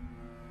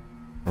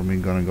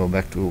 I'm gonna go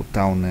back to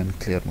town and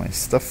clear my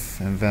stuff,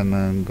 and then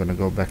I'm gonna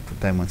go back to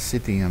Diamond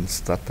City and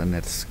start the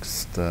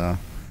next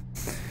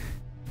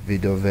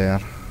video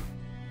there.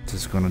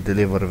 Just gonna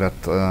deliver that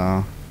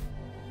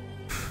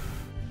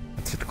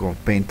what's it called,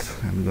 paint.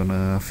 I'm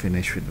gonna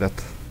finish with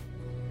that.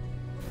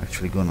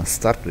 Actually gonna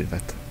start with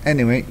that.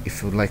 Anyway,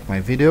 if you like my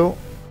video,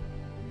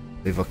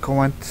 leave a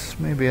comment,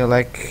 maybe a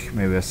like,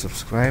 maybe a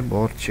subscribe,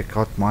 or check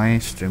out my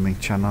streaming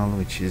channel,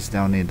 which is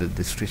down in the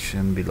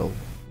description below.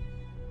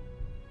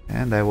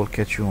 And I will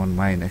catch you on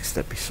my next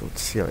episode.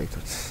 See you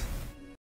later.